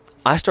on.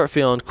 I start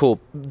feeling cool.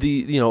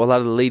 A lot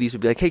of the ladies would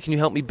be like, hey, can you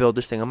help me build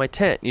this thing on my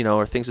tent?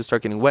 Or things would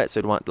start getting wet.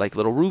 So I'd want like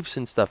little roofs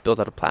and stuff built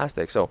out of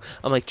plastic. So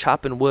I'm like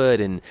chopping wood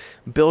and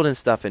building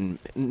stuff and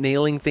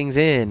nailing things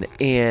in.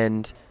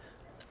 And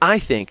I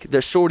think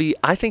Shorty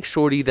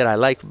that I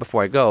like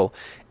before I go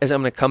is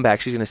I'm going to come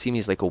back. She's going to see me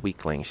as like a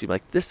weakling. She'd be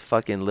like, this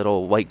fucking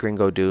little white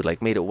gringo dude,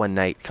 like made it one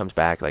night, comes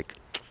back, like,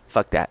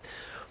 fuck that.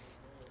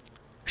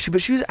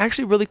 But she was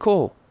actually really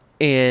cool.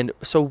 And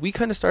so we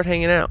kind of start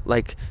hanging out,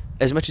 like,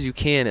 as much as you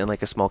can in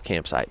like a small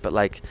campsite, but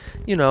like,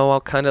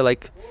 I'll kind of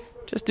like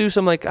just do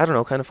some like, I don't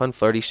know, kind of fun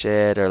flirty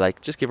shit, or like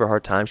just give her a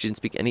hard time. She didn't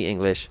speak any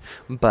English,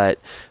 but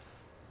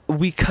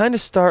we kind of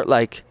start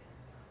like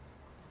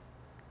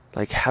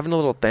having a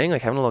little thing,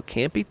 like having a little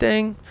campy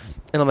thing.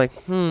 And I'm like,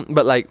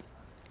 but like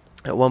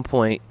at one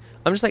point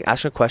I'm just like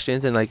asking her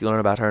questions and like learn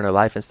about her and her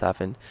life and stuff.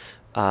 And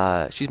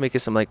she's making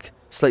some like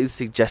slightly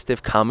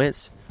suggestive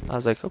comments. I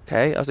was like,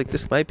 okay. I was like,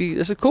 this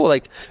is cool.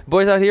 Like,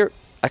 boys out here,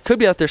 I could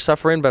be out there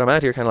suffering, but I'm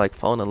out here kind of like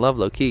falling in love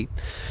low key.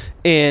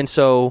 And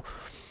so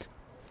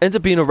ends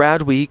up being a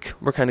rad week.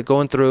 We're kind of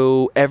going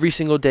through every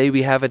single day.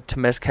 We have a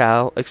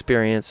Temazcal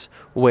experience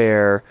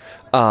where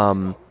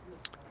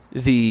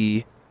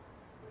the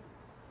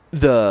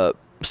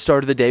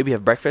start of the day we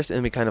have breakfast,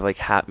 and we kind of like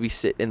we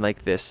sit in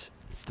like the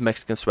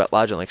Mexican sweat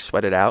lodge and like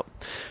sweat it out.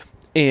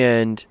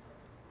 And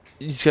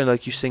you just kind of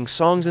like you sing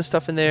songs and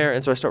stuff in there,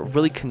 and so I start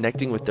really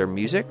connecting with their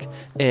music.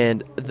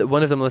 And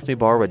one of them lets me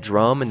borrow a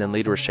drum and then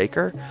later a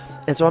shaker,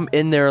 and so I'm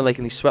in there like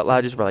in these sweat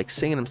lodges where like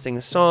I'm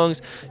singing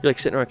songs. You're like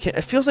sitting around camp.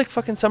 It feels like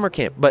fucking summer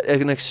camp, but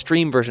an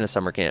extreme version of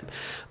summer camp,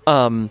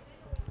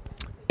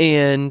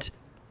 and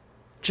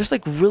just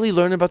like really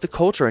learning about the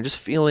culture and just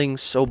feeling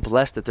so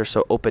blessed that they're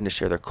so open to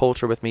share their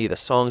culture with me, the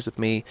songs with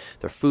me,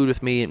 their food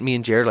with me, and me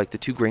and Jared, like the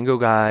two gringo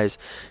guys,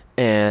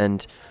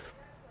 and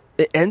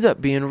it ends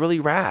up being really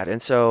rad. And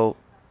so,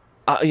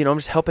 I'm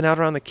just helping out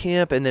around the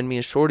camp, and then me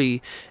and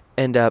Shorty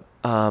end up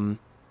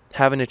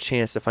having a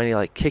chance to finally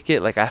like kick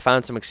it. Like I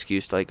found some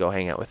excuse to like go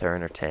hang out with her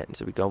in her tent, and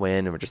so we go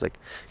in and we're just like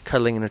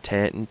cuddling in her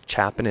tent and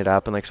chopping it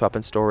up and like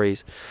swapping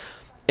stories.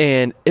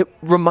 And it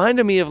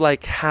reminded me of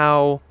like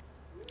how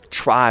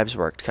tribes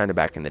worked kind of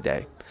back in the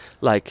day,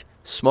 like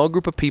small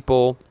group of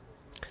people.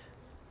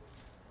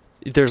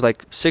 There's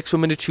like 6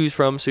 women to choose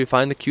from, so you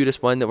find the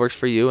cutest one that works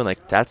for you, and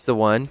like that's the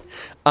one.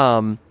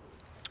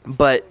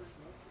 But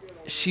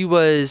she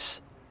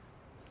was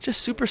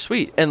just super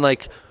sweet, and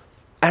like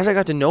as I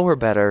got to know her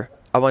better,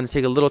 I wanted to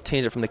take a little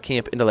tangent from the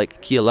camp into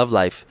like Kia Love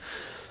Life.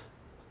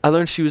 I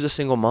learned she was a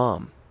single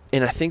mom,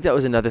 and I think that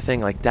was another thing.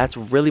 Like that's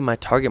really my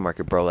target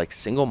market, bro. Like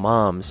single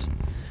moms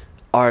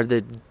are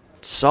the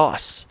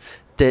sauce.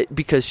 That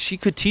because she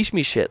could teach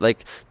me shit.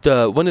 Like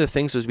one of the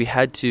things was we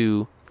had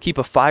to keep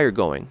a fire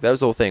going. That was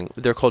the whole thing.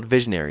 They're called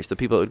visionaries, the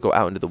people that would go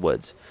out into the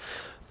woods.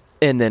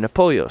 And then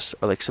apoyos,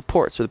 or like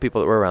supports, so the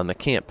people that were around the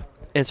camp.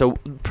 And so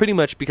pretty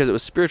much because it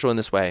was spiritual in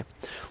this way,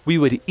 we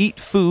would eat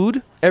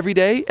food every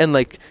day and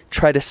like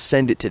try to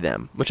send it to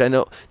them, which I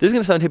know this is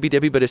going to sound hippy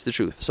dippy, but it's the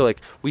truth. So like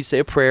we'd say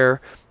a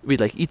prayer,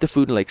 we'd like eat the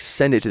food and like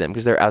send it to them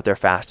because they're out there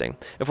fasting.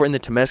 If we're in the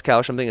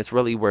Temescal or something, it's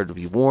really where it would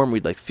be warm.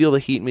 We'd like feel the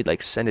heat and we'd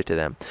like send it to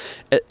them.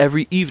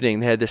 Every evening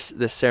they had this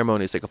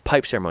ceremony. It's like a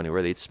pipe ceremony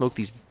where they'd smoke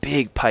these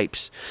big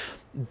pipes,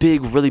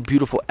 big, really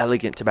beautiful,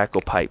 elegant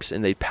tobacco pipes,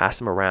 and they'd pass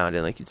them around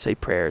and like you'd say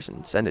prayers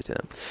and send it to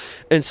them.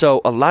 And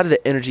so a lot of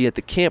the energy at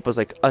the camp was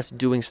like us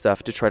doing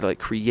stuff to try to like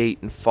create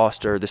and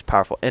foster this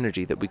powerful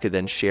energy that we could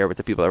then share with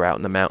the people that are out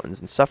in the mountains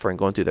and suffering,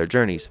 going through their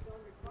journeys.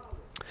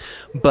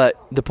 But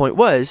the point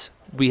was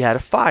we had a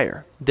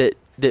fire that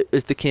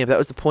is the camp. That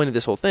was the point of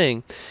this whole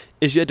thing,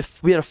 is we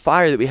had a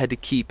fire that we had to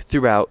keep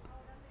throughout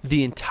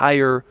the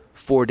entire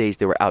 4 days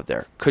they were out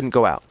there. Couldn't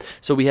go out.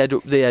 So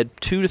they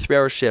had 2 to 3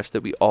 hour shifts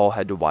that we all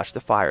had to watch the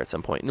fire at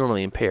some point,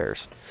 normally in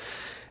pairs.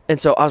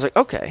 And so I was like,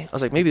 okay. I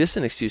was like, maybe this is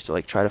an excuse to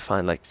like try to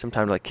find like some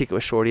time to like kick it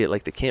with Shorty at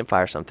like the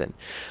campfire or something.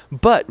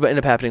 But what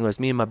ended up happening was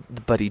me and my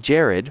buddy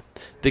Jared,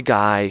 the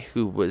guy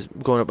who was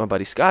going up with my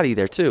buddy Scotty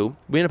there too,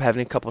 we ended up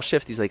having a couple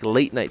shifts, these like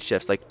late night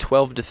shifts, like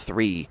 12 to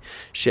 3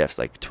 shifts,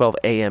 like 12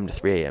 a.m. to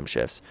 3 a.m.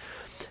 shifts.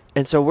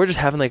 And so we're just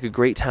having like a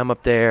great time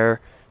up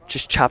there,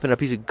 just chopping up.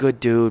 He's a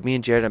good dude. Me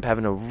and Jared end up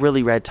having a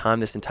really rad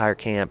time this entire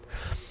camp.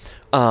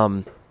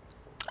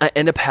 I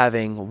end up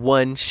having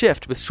one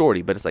shift with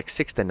Shorty, but it's like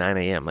 6 to 9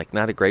 a.m. Like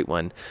not a great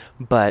one,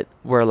 but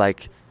we're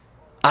like,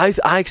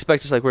 I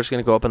expect just like we're just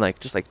gonna go up and like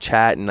just like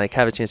chat and like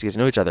have a chance to get to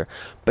know each other.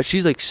 But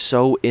she's like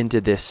so into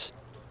this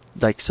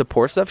like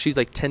support stuff. She's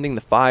like tending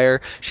the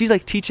fire. She's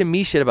like teaching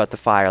me shit about the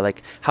fire,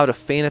 like how to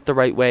fan it the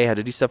right way, how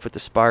to do stuff with the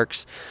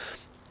sparks.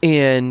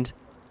 And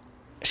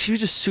she was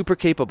just super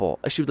capable.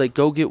 She would like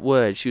go get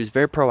wood. She was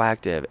very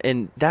proactive.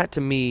 And that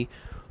to me,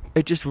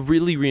 it just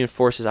really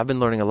reinforces. I've been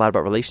learning a lot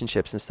about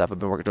relationships and stuff. I've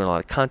been doing a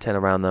lot of content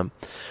around them,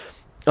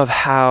 of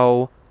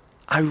how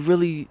I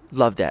really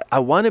love that. I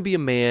want to be a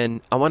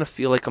man. I want to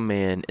feel like a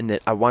man, and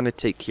that I want to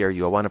take care of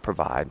you. I want to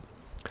provide.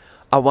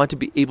 I want to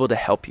be able to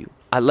help you.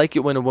 I like it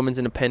when a woman's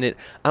independent.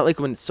 I don't like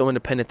it when it's so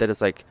independent that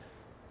it's like,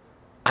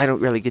 I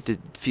don't really get to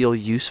feel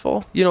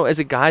useful. You know, as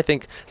a guy, I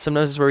think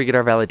sometimes this is where we get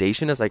our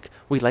validation, is like,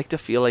 we like to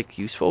feel like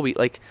useful.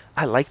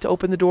 I like to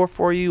open the door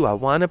for you. I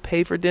want to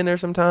pay for dinner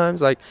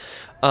sometimes. Like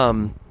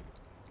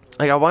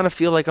I want to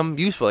feel like I'm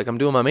useful, like I'm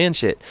doing my man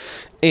shit.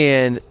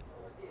 And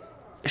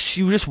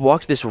she just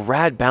walked this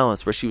rad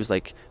balance where she was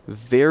like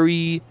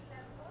very,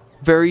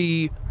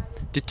 very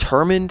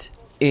determined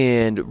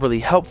and really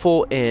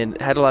helpful and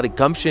had a lot of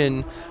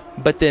gumption,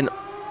 but then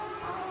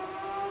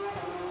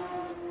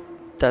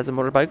that's a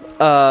motorbike,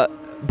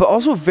 but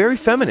also very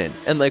feminine,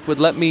 and like would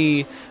let me,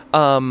 here,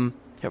 I'm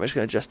just going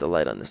to adjust the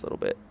light on this a little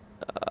bit,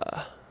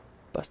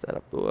 bust that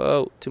up,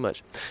 whoa, too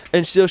much.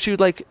 And so she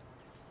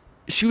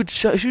would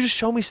just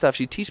show me stuff,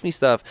 she'd teach me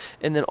stuff,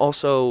 and then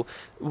also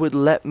would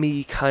let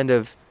me kind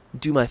of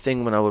do my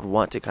thing when I would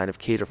want to kind of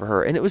cater for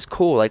her. And it was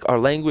cool. Like our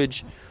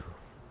language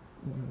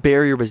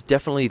barrier was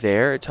definitely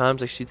there at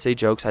times. Like she'd say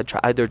jokes, there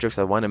were jokes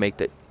I want to make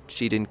that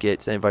she didn't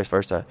get, and vice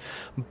versa.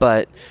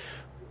 But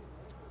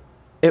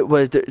it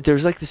was,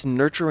 there's like this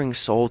nurturing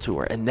soul to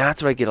her, and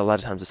that's what I get a lot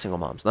of times with single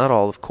moms. Not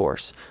all, of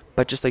course,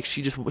 but just like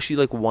she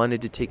like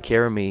wanted to take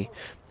care of me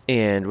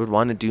and would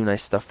want to do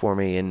nice stuff for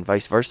me, and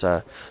vice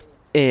versa.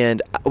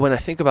 And when I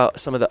think about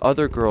some of the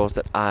other girls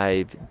that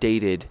I've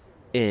dated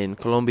in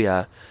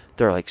Colombia,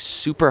 they're like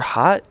super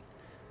hot,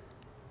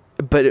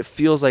 but it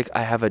feels like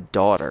I have a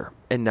daughter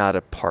and not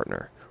a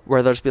partner,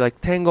 where they'll just be like,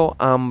 tengo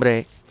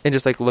hambre, and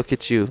just like look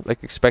at you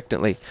like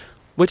expectantly.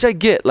 which I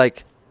get,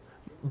 like,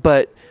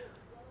 but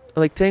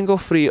like tengo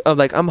frío, of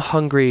like I'm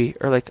hungry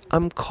or like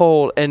I'm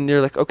cold, and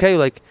you're like, okay,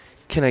 like,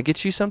 can I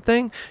get you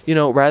something? You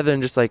know, rather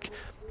than just like,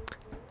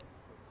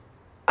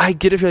 I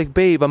get if you're like,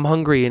 babe, I'm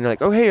hungry, and you're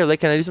like, oh hey, or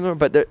like, can I do something?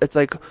 But it's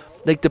like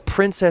the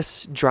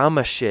princess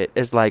drama shit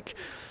is like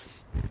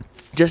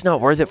just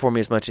not worth it for me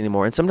as much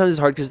anymore. And sometimes it's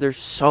hard because they're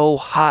so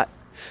hot,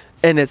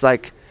 and it's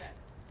like,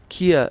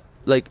 Kia,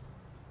 like,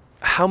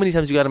 how many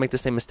times you got to make the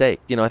same mistake?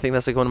 You know, I think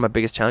that's like one of my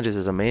biggest challenges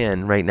as a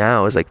man right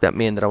now, is like that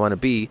man that I want to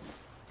be.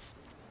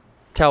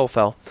 Towel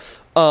fell.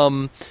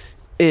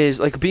 Is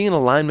like being in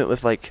alignment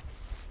with like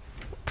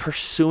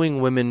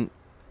pursuing women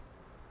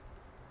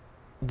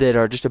that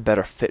are just a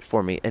better fit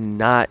for me, and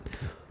not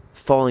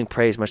falling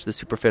prey as much to the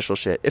superficial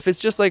shit. If it's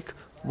just like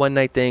one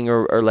night thing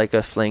or like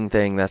a fling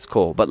thing, that's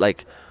cool. But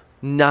like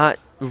not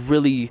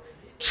really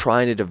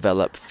trying to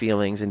develop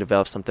feelings and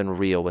develop something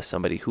real with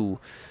somebody who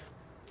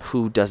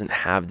doesn't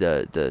have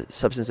the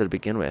substance to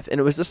begin with. And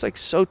it was just like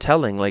so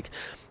telling. Like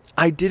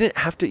I didn't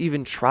have to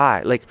even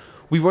try. Like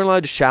we weren't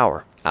allowed to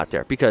shower out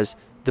there because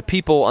the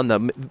people on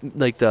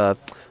the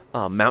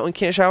mountain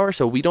can't shower,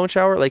 so we don't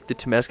shower. Like the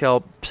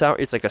Temescal shower,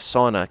 it's like a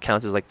sauna,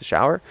 counts as like the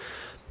shower.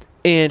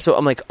 And so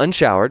I'm like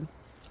unshowered,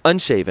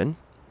 unshaven,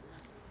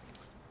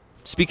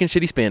 speaking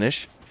shitty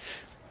Spanish,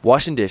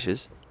 washing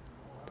dishes,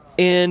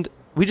 and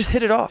we just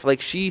hit it off. Like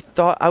she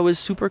thought I was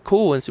super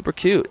cool and super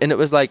cute, and it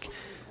was like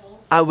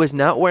I was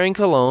not wearing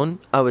cologne,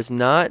 I was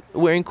not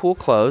wearing cool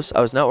clothes,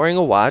 I was not wearing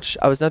a watch,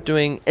 I was not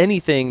doing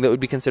anything that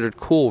would be considered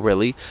cool,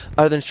 really,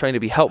 other than just trying to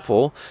be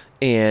helpful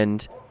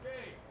and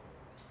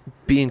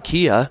being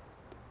Kia.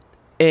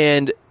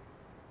 And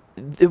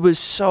it was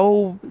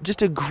so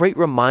just a great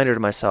reminder to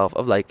myself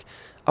of like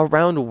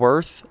around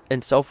worth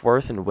and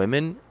self-worth in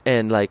women,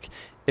 and like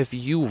if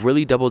you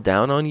really double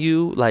down on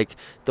you, like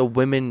the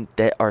women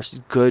that are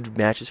good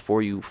matches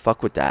for you,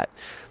 fuck with that.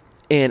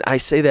 And I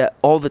say that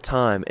all the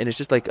time, and it's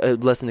just like a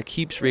lesson that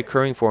keeps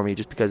recurring for me,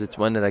 just because it's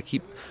one that I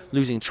keep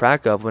losing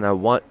track of when I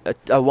want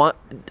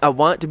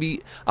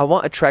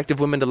attractive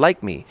women to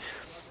like me,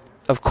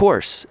 of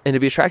course, and to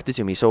be attracted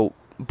to me. So,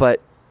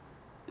 but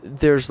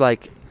there's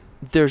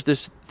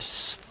this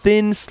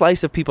thin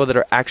slice of people that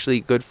are actually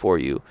good for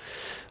you,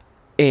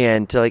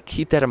 and to like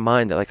keep that in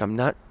mind, that like I'm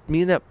not,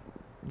 me and that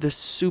this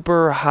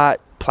super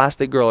hot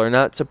plastic girl are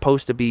not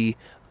supposed to be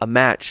a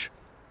match,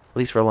 at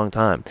least for a long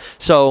time.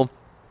 So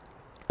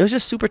it was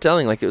just super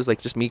telling. Like it was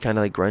like just me kind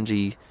of like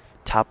grungy,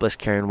 topless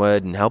Karen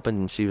Wood and helping,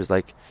 and she was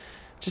like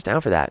just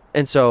down for that.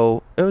 And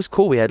so it was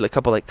cool. We had like a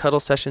couple like cuddle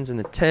sessions in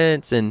the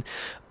tents, and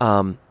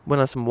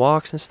went on some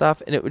walks and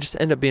stuff, and it would just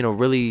end up being a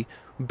really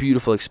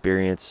beautiful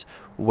experience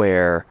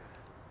where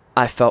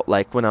I felt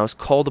like when I was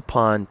called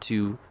upon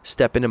to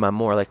step into my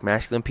more like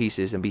masculine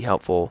pieces and be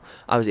helpful,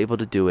 I was able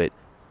to do it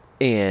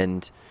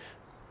and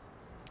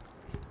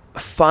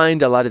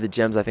find a lot of the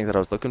gems I think that I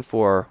was looking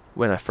for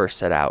when I first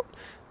set out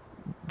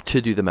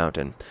to do the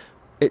mountain.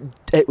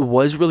 It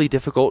was really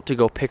difficult to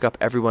go pick up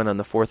everyone on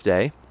the fourth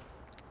day,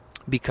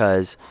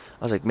 because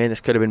I was like, man,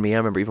 this could have been me. I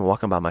remember even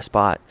walking by my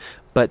spot.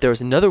 But there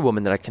was another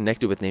woman that I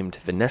connected with named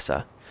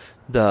Vanessa.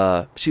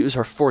 She was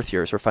her fourth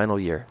year, it was her final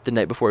year, the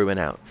night before we went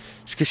out.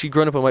 Because she'd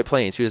grown up in White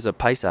Plains. She was a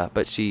Paisa,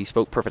 but she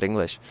spoke perfect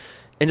English.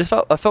 And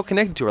I felt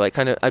connected to her. Like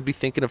kind of, I'd be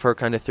thinking of her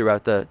kind of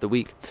throughout the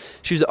week.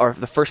 She was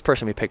the first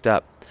person we picked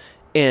up.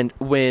 And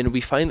when we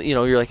finally, you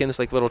know, you're like in this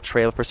like little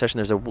trail procession,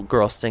 there's a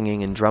girl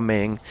singing and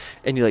drumming,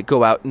 and you like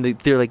go out, and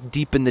they're like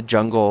deep in the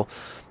jungle,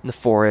 in the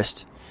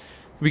forest.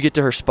 We get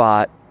to her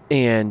spot,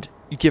 and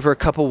you give her a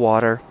cup of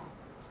water,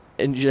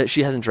 and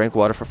she hasn't drank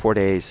water for 4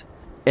 days.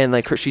 And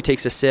like she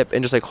takes a sip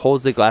and just like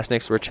holds the glass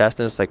next to her chest,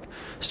 and just like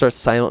starts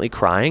silently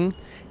crying.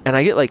 And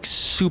I get like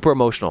super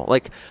emotional.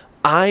 Like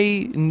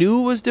I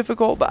knew it was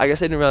difficult, but I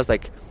guess I didn't realize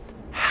like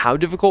how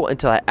difficult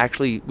until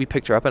we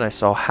picked her up and I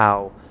saw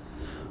how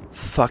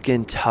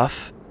fucking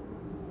tough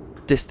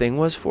this thing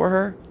was for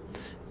her.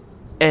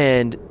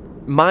 And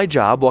my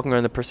job walking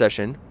around the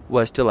procession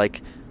was to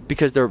like,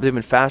 because they've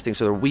been fasting,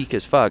 so they're weak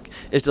as fuck,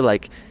 is to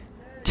like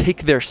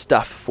take their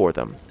stuff for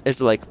them, is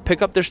to like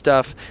pick up their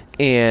stuff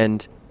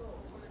and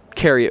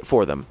carry it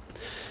for them.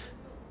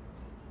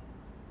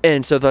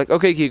 And so they're like,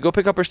 okay, Kia, go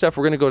pick up her stuff,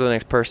 we're gonna go to the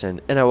next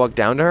person. And I walk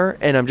down to her,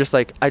 and I'm just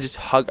like, I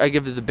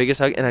give her the biggest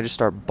hug, and I just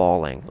start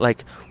bawling.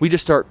 Like we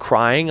just start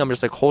crying. I'm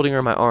just like holding her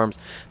in my arms.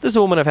 This is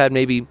a woman I've had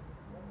maybe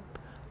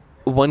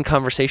one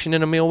conversation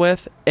in a meal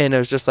with, and it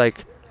was just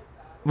like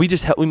we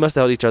must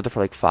have held each other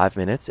for like 5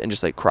 minutes and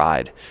just like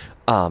cried.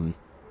 And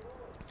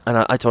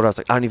I told her, I was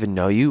like, I don't even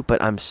know you,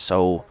 but I'm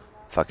so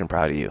fucking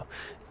proud of you.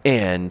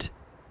 And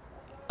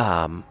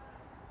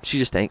she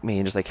just thanked me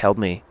and just like held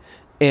me.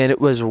 And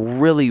it was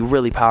really,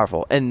 really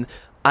powerful. And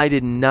I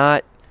did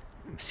not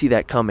see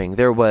that coming.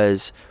 There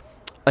was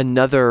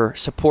another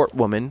support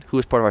woman who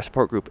was part of our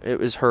support group. It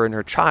was her and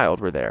her child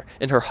were there.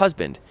 And her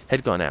husband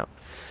had gone out.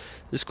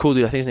 This cool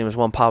dude, I think his name was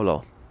Juan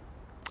Pablo.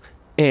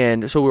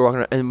 And so we were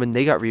walking around. And when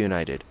they got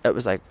reunited, it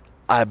was like,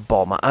 I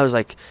was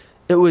like,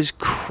 it was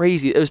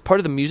crazy. It was part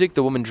of the music,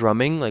 the woman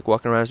drumming, like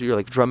walking around. We were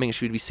like drumming, and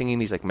she would be singing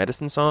these like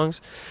medicine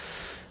songs.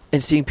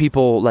 and seeing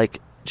people, like,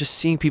 just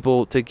seeing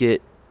people to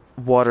get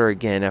water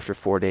again after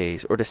 4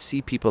 days, or to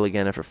see people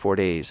again after 4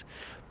 days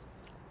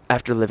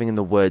after living in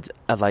the woods,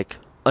 like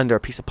under a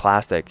piece of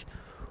plastic,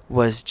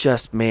 was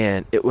just,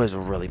 man, it was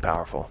really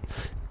powerful.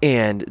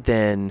 And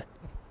then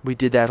we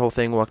did that whole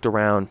thing, walked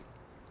around.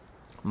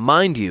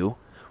 Mind you,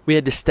 we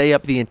had to stay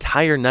up the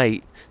entire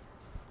night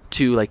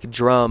to like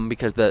drum,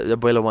 because the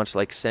abuela wants to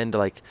like send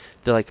like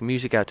the like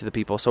music out to the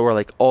people. So we're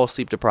like all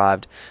sleep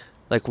deprived,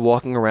 like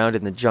walking around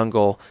in the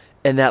jungle.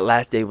 And that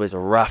last day was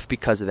rough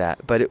because of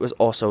that, but it was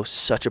also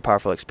such a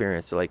powerful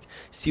experience to like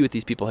see what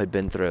these people had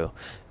been through,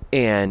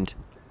 and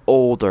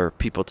older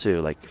people too,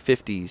 like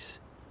 50s,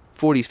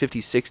 40s,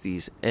 50s,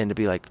 60s, and to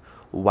be like,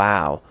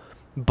 wow.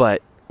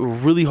 But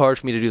really hard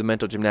for me to do the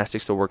mental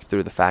gymnastics to work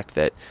through the fact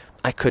that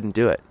I couldn't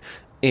do it,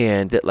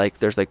 and that like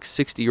there's like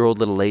 60-year-old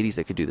little ladies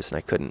that could do this and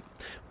I couldn't,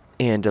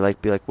 and to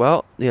like be like,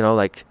 well, you know,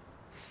 like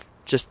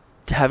just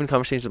having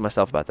conversations with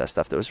myself about that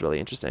stuff, that was really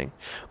interesting.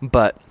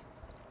 But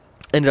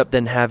ended up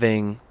then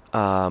having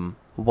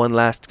one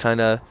last kind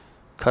of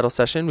cuddle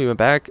session. We went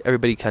back,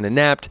 everybody kind of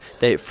napped,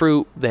 they ate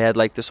fruit, they had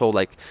like this whole,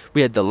 like,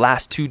 we had the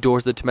last 2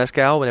 doors of the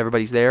Temescal when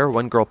everybody's there.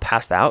 One girl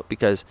passed out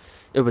because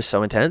it was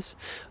so intense,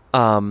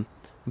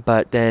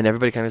 but then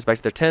everybody kind of goes back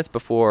to their tents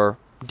before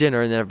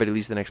dinner, and then everybody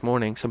leaves the next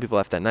morning. Some people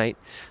left that night.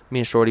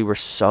 Me and Shorty were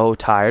so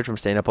tired from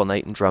staying up all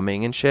night and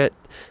drumming and shit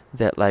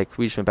that like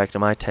we just went back to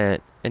my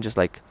tent and just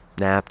like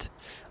napped,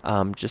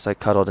 just like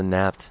cuddled and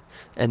napped.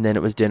 And then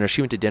it was dinner.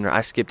 She went to dinner.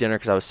 I skipped dinner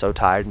because I was so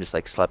tired and just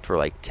like slept for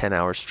like 10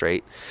 hours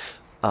straight.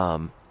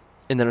 And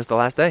then it was the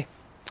last day,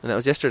 and that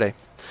was yesterday.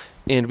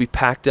 And we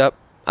packed up.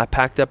 I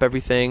packed up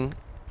everything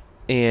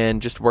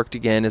and just worked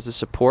again as a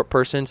support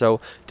person.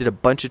 So did a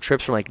bunch of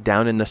trips from like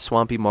down in the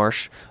swampy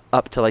marsh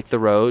up to like the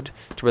road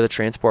to where the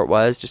transport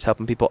was, just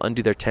helping people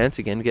undo their tents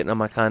again, getting on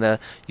my kind of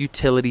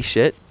utility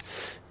shit.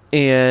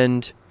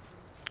 And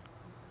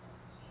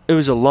it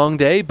was a long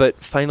day,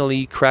 but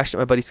finally crashed at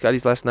my buddy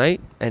Scotty's last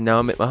night, and now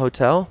I'm at my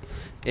hotel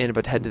and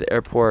about to head to the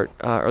airport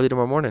early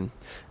tomorrow morning.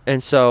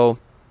 And so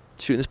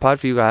shooting this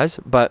pod for you guys,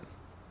 but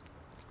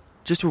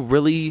just a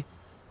really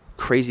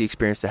crazy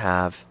experience to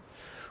have,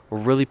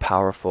 really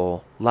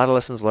powerful, a lot of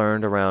lessons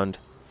learned around,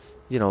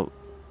 you know,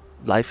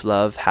 life,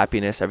 love,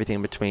 happiness, everything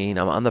in between.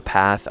 I'm on the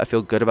path. I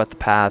feel good about the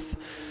path.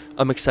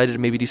 I'm excited to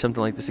maybe do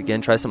something like this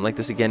again, try something like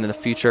this again in the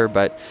future,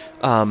 but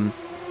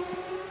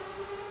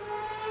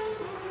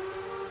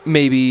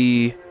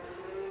maybe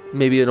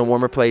in a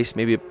warmer place,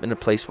 maybe in a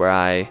place where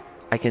I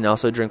can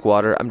also drink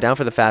water. I'm down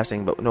for the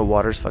fasting, but no,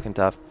 water's fucking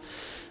tough.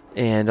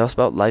 And also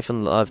about life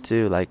and love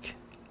too. Like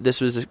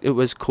it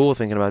was cool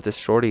thinking about this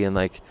Shorty, and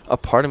like a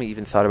part of me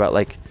even thought about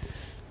like,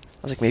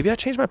 I was like, maybe I'll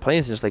change my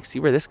plans and just like see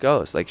where this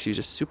goes. Like, she was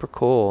just super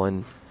cool,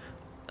 and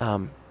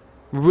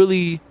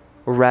really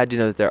rad to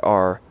know that there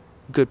are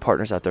good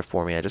partners out there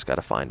for me. I just got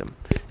to find them.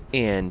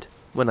 And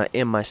when I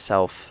am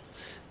myself,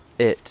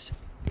 it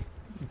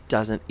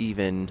doesn't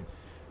even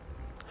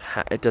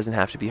it doesn't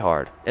have to be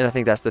hard. And I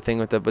think that's the thing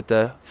with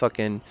the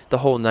fucking the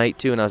whole night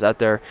too. And I was out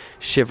there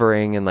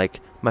shivering, and like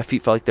my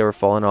feet felt like they were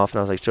falling off, and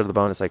I was like shut to the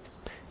bone. It's like,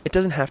 it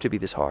doesn't have to be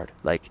this hard.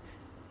 Like,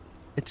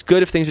 it's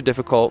good if things are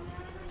difficult.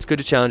 It's good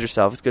to challenge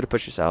yourself. It's good to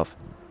push yourself.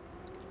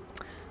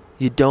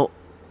 You don't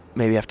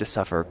maybe have to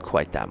suffer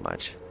quite that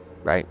much,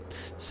 right?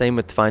 Same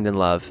with finding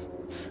love.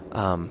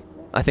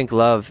 I think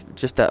love,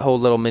 just that whole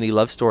little mini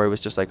love story,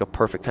 was just like a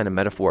perfect kind of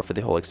metaphor for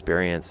the whole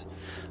experience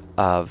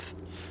of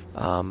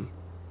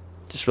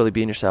just really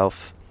being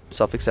yourself.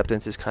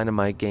 Self-acceptance is kind of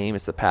my game.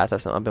 It's the path.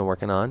 That's something I've been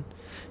working on.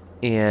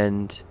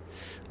 And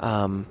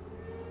we're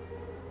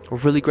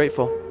really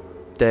grateful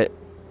that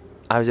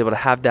I was able to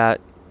have that.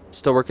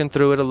 Still working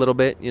through it a little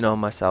bit, you know,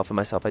 myself and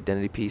my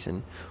self-identity piece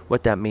and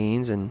what that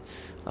means, and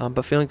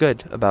but feeling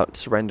good about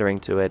surrendering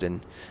to it,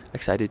 and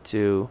excited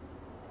to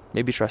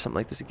maybe try something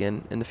like this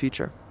again in the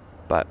future.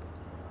 But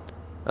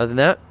other than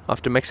that,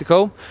 off to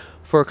Mexico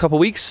for a couple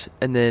weeks,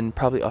 and then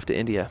probably off to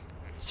India.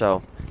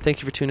 So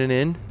thank you for tuning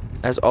in.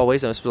 As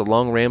always, this was a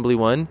long, rambly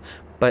one,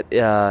 but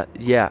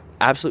yeah,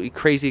 absolutely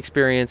crazy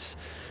experience.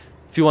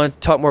 If you want to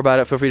talk more about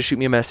it, feel free to shoot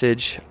me a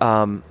message.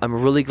 I'm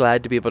really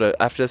glad to be able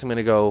to, after this, I'm going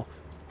to go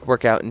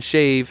work out and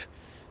shave,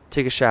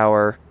 take a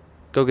shower,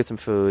 go get some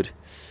food.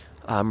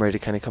 I'm ready to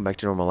kind of come back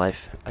to normal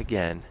life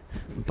again.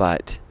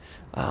 But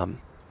learned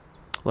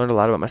a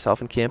lot about myself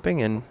in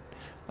camping, and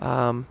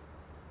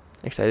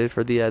excited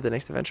for the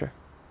next adventure.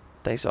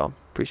 Thanks all.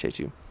 Appreciate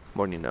you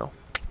more than you know.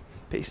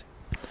 Peace.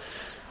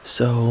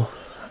 So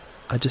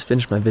I just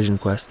finished my vision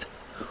quest,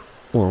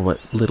 or what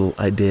little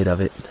I did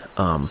of it.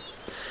 A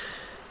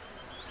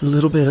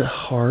little bit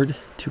hard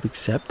to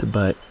accept,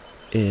 but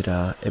it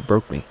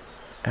broke me.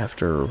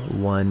 After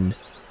one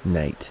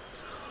night,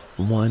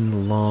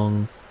 one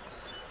long,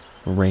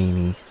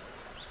 rainy,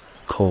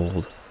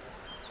 cold,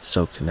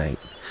 soaked night,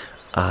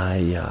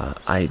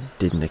 I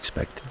didn't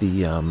expect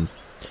it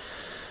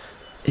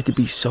to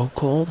be so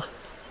cold,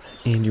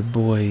 and your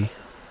boy,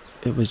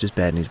 it was just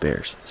bad news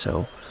bears.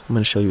 So I'm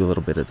going to show you a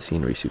little bit of the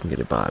scenery so you can get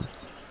a vibe.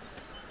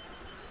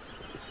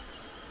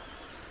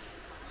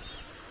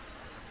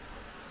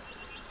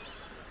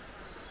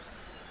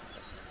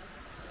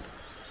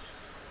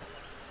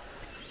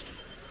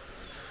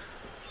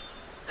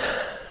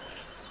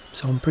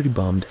 So I'm pretty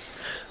bummed.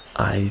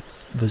 I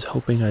was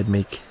hoping I'd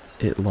make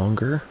it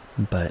longer,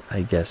 but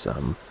I guess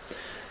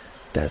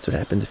that's what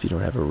happens if you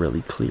don't have a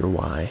really clear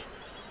why.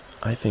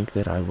 I think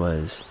that I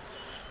was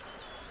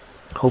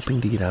hoping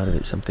to get out of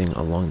it something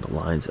along the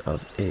lines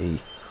of a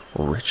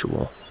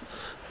ritual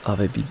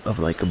of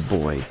like a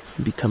boy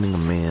becoming a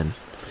man,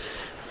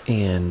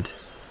 and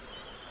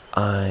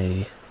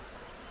I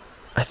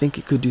think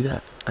it could do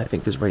that. I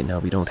think because right now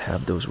we don't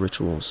have those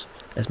rituals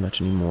as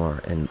much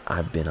anymore, and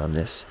I've been on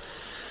this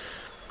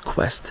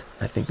quest,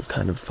 I think, of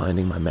kind of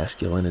finding my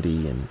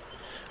masculinity and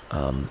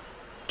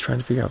trying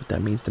to figure out what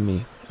that means to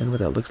me and what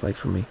that looks like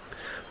for me.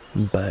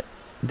 But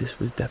this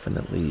was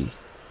definitely,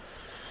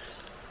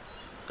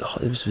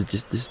 this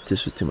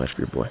was too much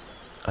for your boy.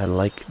 I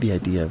like the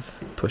idea of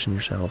pushing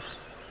yourself.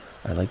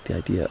 I like the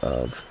idea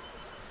of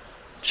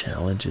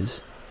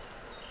challenges,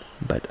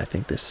 but I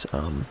think this,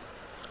 I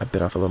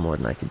bit off a little more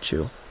than I could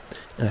chew.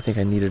 And I think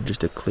I needed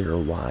just a clearer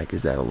why,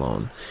 because that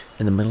alone,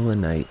 in the middle of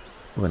the night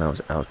when I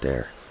was out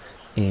there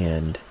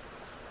and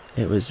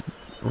it was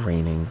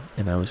raining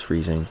and I was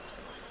freezing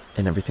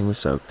and everything was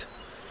soaked,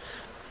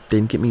 I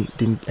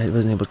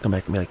wasn't able to come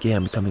back and be like, yeah,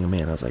 I'm becoming a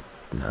man. I was like,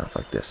 nah,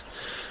 fuck this.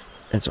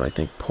 And so I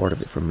think part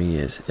of it for me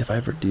is, if I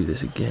ever do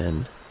this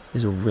again,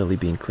 is really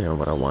being clear on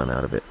what I want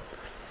out of it.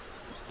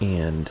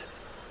 And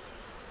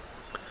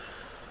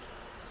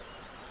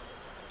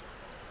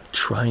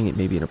trying it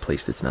maybe in a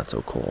place that's not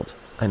so cold.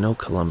 I know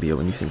Colombia,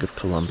 when you think of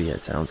Colombia,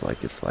 it sounds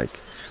like it's like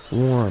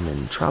warm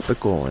and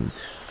tropical, and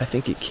I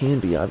think it can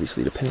be,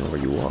 obviously, depending on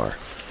where you are.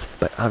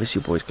 But obviously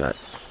your boy's got,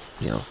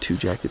 2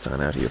 jackets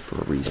on out here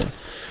for a reason.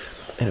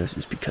 And it was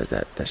just because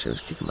that shit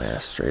was kicking my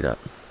ass straight up.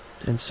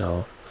 And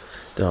so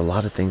there are a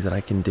lot of things that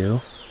I can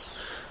do,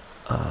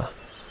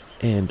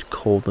 and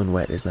cold and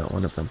wet is not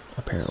one of them,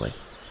 apparently.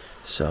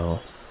 So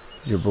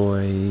your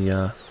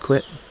boy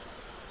quit.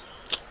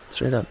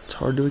 Straight up. It's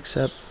hard to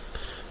accept.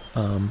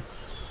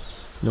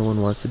 No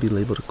one wants to be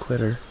labeled a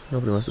quitter.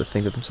 Nobody wants to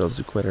think of themselves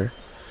as a quitter.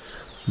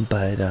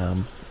 But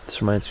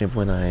this reminds me of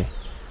when I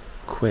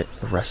quit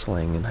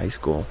wrestling in high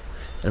school.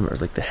 I remember it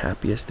was like the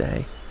happiest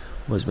day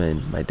was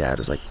when my dad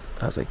was like,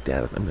 I was like,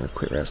 Dad, I'm going to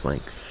quit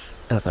wrestling.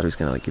 And I thought he was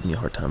going to like give me a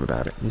hard time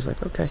about it. And he was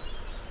like, okay.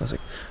 I was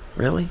like,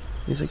 really?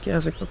 And he's like, yeah. I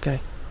was like,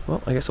 okay.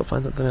 Well, I guess I'll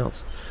find something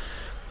else.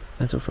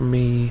 And so for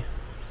me,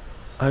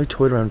 I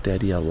toyed around with the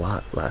idea a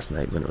lot last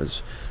night when it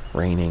was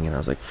raining and I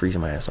was like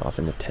freezing my ass off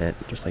in the tent,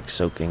 just like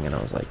soaking, and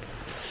I was like,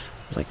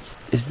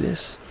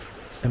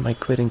 am I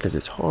quitting because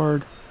it's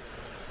hard?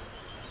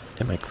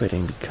 Am I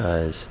quitting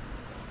because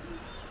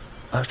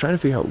I was trying to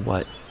figure out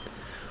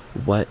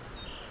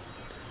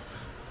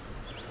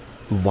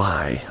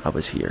why I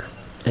was here.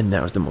 And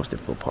that was the most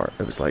difficult part.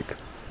 It was like,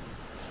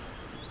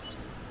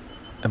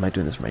 am I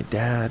doing this for my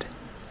dad?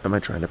 Am I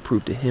trying to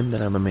prove to him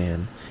that I'm a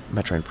man? Am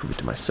I trying to prove it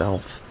to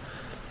myself?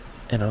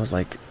 And I was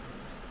like,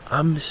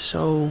 I'm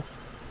so,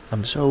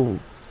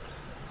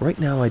 right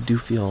now I do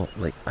feel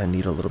like I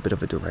need a little bit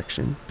of a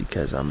direction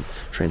because I'm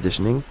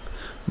transitioning,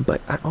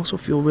 but I also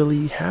feel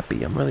really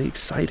happy. I'm really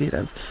excited.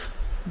 I've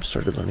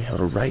started learning how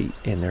to write,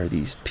 and there are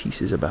these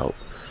pieces about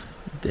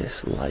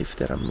this life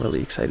that I'm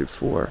really excited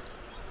for.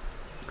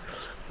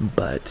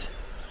 But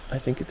I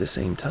think at the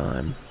same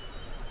time,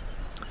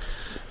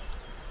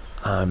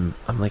 I'm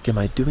like, am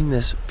I doing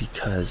this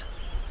because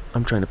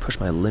I'm trying to push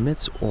my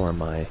limits, or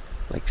am I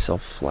like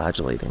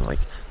self-flagellating? Like,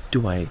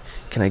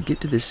 can I get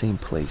to the same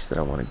place that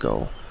I want to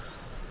go,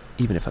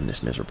 even if I'm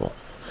this miserable?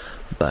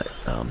 But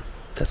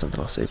that's something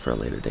I'll save for a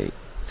later date.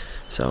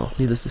 So,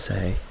 needless to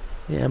say,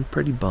 yeah, I'm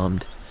pretty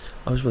bummed.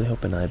 I was really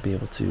hoping I'd be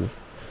able to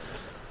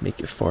make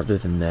it farther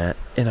than that,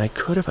 and I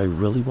could if I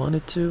really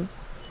wanted to,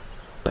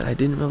 but I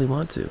didn't really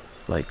want to.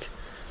 Like,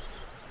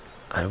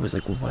 I was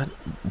like, what?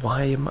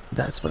 Why am I?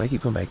 That's what I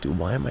keep going back to.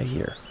 Why am I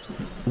here?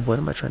 What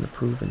am I trying to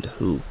prove, and to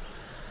who?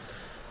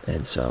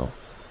 And so,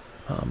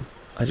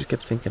 I just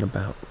kept thinking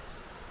about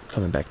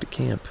coming back to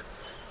camp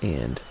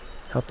and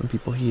helping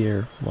people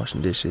here,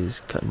 washing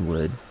dishes, cutting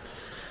wood,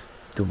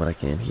 doing what I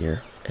can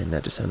here, and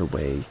that just sounded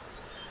way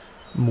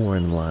more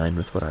in line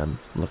with what I'm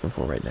looking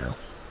for right now.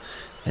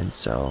 And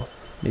so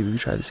maybe we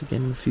try this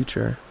again in the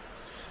future.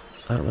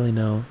 I don't really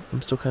know.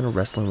 I'm still kind of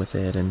wrestling with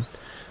it and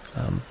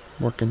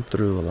working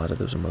through a lot of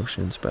those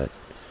emotions, but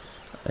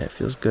it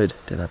feels good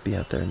to not be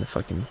out there in the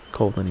fucking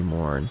cold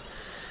anymore, and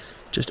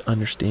just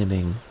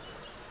understanding,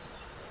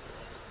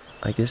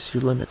 I guess,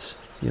 your limits.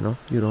 You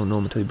don't know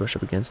them until you brush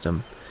up against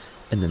them,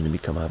 and then they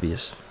become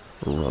obvious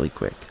really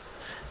quick.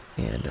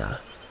 And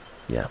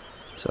yeah,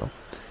 so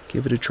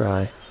give it a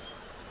try.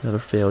 Another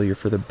failure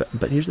for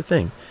but here's the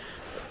thing.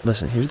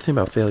 Listen, here's the thing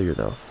about failure,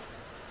 though.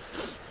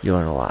 You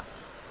learn a lot,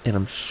 and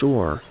I'm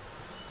sure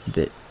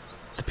that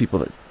the people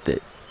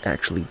that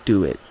actually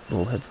do it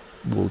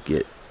will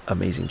get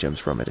amazing gems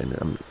from it.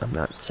 And I'm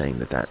not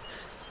saying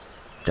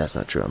that's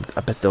not true.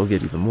 I bet they'll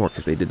get even more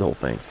because they did the whole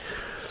thing.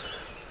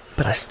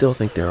 But I still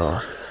think there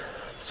are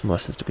some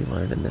lessons to be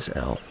learned in this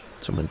L.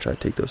 So I'm going to try to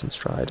take those in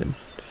stride and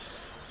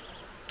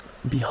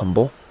be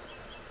humble.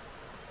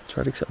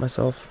 Try to accept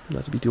myself,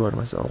 not to be too hard on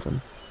myself, and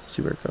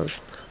see where it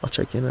goes. I'll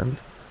check in on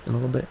in a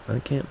little bit. I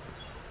can't.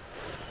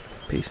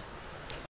 Peace.